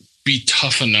be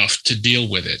tough enough to deal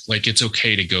with it. Like it's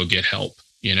okay to go get help.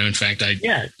 You know, in fact, and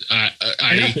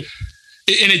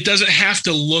it doesn't have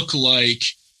to look like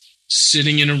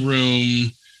sitting in a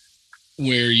room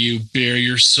where you bare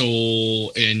your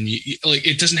soul and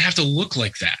it doesn't have to look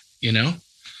like that, you know?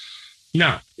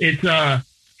 No, it's,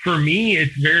 for me,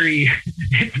 it's very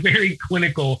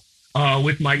clinical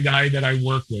with my guy that I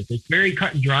work with. It's very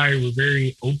cut and dry. We're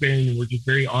very open. And we're just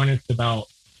very honest about,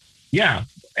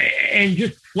 and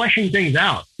just fleshing things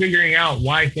out, figuring out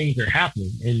why things are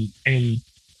happening. And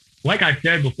like I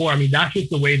said before, I mean, that's just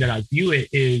the way that I view it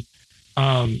is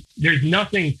there's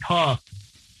nothing tough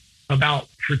about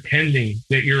pretending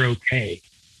that you're okay.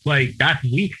 Like that's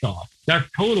weak sauce. That's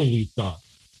total weak sauce.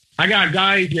 I got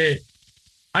guys that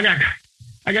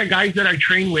I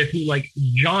train with who like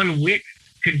John Wick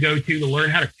could go to learn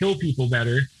how to kill people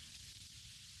better.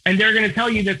 And they're going to tell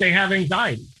you that they have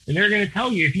anxiety. And they're going to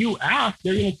tell you, if you ask,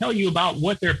 they're going to tell you about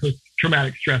what their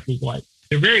post-traumatic stress is like.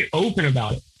 They're very open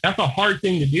about it. That's a hard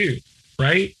thing to do,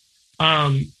 right?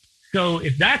 So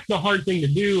if that's the hard thing to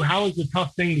do, how is the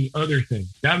tough thing the other thing?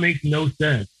 That makes no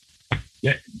sense.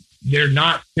 They're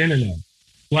not synonyms.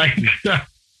 Like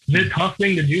the tough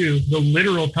thing to do, the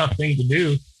literal tough thing to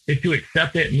do is to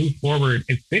accept it, move forward,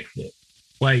 and fix it.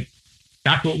 Like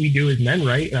that's what we do as men,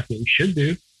 right? That's what we should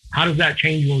do. How does that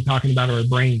change when we're talking about our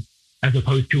brain as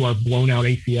opposed to our blown out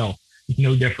ACL? It's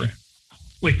no different.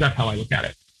 At least that's how I look at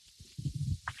it.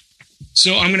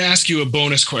 So I'm going to ask you a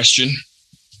bonus question.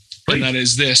 Please. And that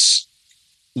is this.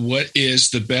 What is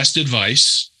the best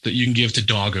advice that you can give to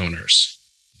dog owners?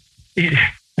 It's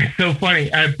so funny.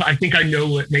 I think I know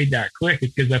what made that click.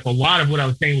 It's because that's a lot of what I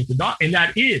was saying with the dog. And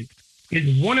that is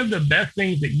one of the best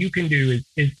things that you can do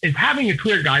is having a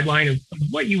clear guideline of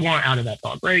what you want out of that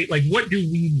dog, right? Like, what do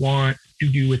we want to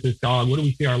do with this dog? What do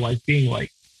we see our life being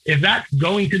like? If that's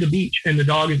going to the beach and the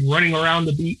dog is running around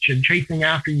the beach and chasing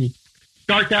after you,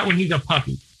 start that when he's a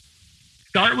puppy.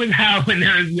 Start with how when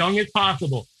they're as young as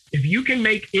possible. If you can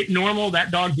make it normal,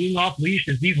 that dog being off leash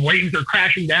as these waves are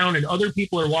crashing down and other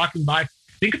people are walking by,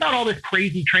 think about all this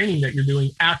crazy training that you're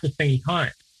doing at the same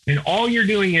time. And all you're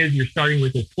doing is you're starting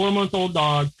with this 4-month-old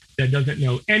dog that doesn't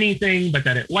know anything, but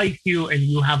that it likes you and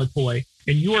you have a toy,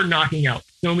 and you are knocking out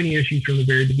so many issues from the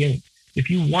very beginning. If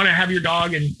you want to have your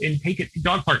dog and take it to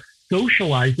dog park,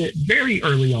 socialize it very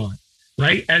early on,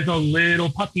 right? As a little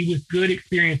puppy with good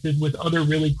experiences with other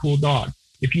really cool dogs.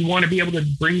 If you want to be able to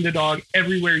bring the dog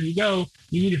everywhere you go,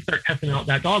 you need to start testing out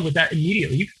that dog with that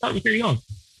immediately. You can start with very young.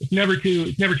 It's never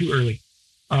too early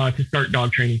to start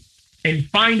dog training. And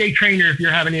find a trainer if you're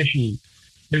having issues.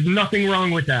 There's nothing wrong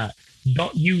with that.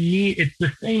 it's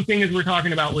the same thing as we're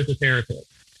talking about with a therapist.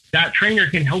 That trainer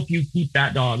can help you keep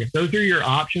that dog. If those are your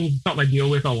options, it's something I deal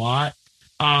with a lot.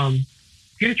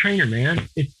 Get a trainer, man.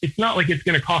 It's not like it's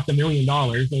going to cost $1 million,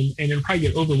 and it'll probably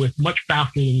get over with much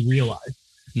faster than you realize.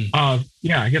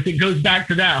 I guess it goes back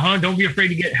to that, huh? Don't be afraid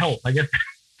to get help. I guess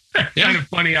that's kind of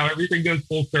funny how everything goes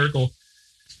full circle.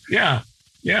 Yeah.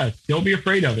 Don't be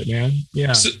afraid of it, man.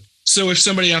 Yeah. So if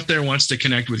somebody out there wants to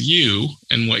connect with you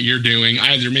and what you're doing,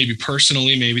 either maybe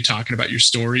personally, maybe talking about your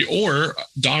story, or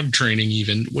dog training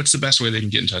even, what's the best way they can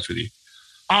get in touch with you?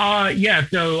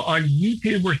 So on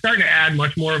YouTube, we're starting to add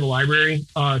much more of a library.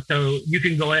 So you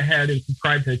can go ahead and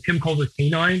subscribe to Tim Culver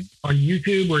Canine on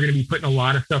YouTube. We're going to be putting a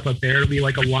lot of stuff up there. It'll be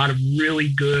like a lot of really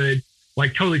good,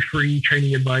 like totally free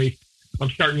training advice. I'm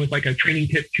starting with like a training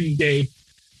tip Tuesday.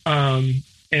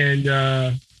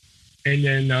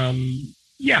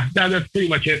 That's pretty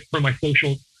much it for my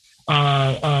social.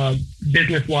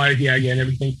 Business wise, again,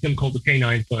 everything's Tim Culver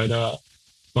Canine, but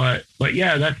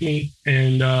yeah, that's me.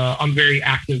 And I'm very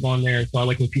active on there. So I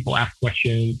like when people ask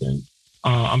questions, and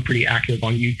I'm pretty active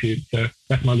on YouTube. So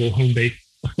that's my little home base.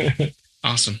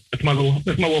 Awesome. That's my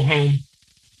little home.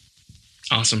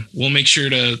 Awesome. We'll make sure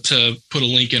to put a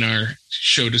link in our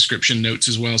show description notes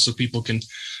as well, so people can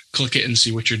click it and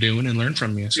see what you're doing and learn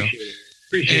from you. So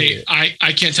Appreciate it.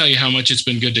 I can't tell you how much it's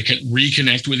been good to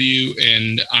reconnect with you.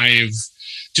 And I've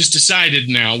just decided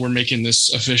now we're making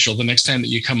this official. The next time that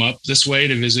you come up this way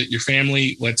to visit your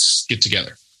family, let's get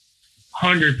together.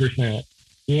 100%.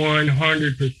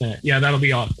 100%. Yeah, that'll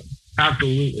be awesome.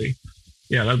 Absolutely.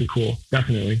 Yeah, that'd be cool.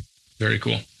 Definitely. Very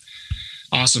cool.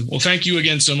 Awesome. Well, thank you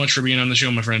again so much for being on the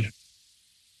show, my friend.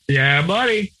 Yeah,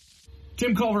 buddy.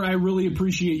 Tim Culver, I really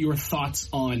appreciate your thoughts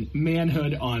on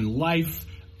manhood, on life,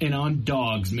 and on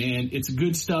dogs, man. It's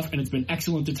good stuff, and it's been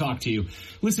excellent to talk to you.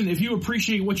 Listen, if you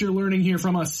appreciate what you're learning here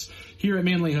from us here at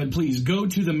Manlyhood, please go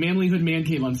to the Manlyhood Man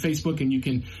Cave on Facebook, and you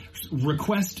can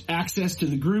request access to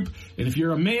the group. And if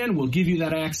you're a man, we'll give you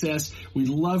that access. We'd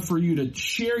love for you to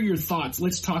share your thoughts.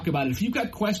 Let's talk about it. If you've got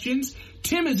questions,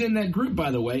 Tim is in that group, by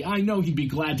the way. I know he'd be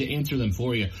glad to answer them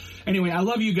for you. Anyway, I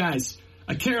love you guys.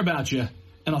 I care about you,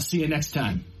 and I'll see you next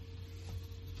time.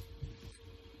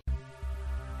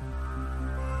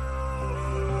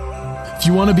 If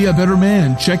you want to be a better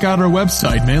man, check out our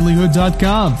website,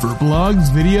 manlyhood.com, for blogs,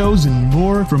 videos, and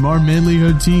more from our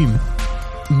Manlyhood team.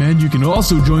 And you can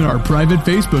also join our private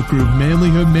Facebook group,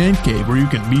 Manlyhood Man Cave, where you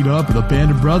can meet up with a band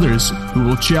of brothers who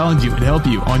will challenge you and help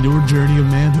you on your journey of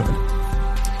manhood.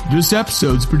 This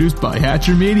episode's produced by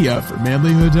Hatcher Media for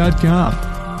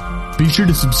manlyhood.com. Be sure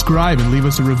to subscribe and leave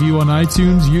us a review on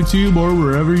iTunes, YouTube, or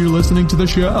wherever you're listening to the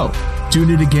show. Tune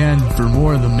in again for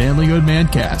more of the Manlyhood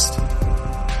Mancast.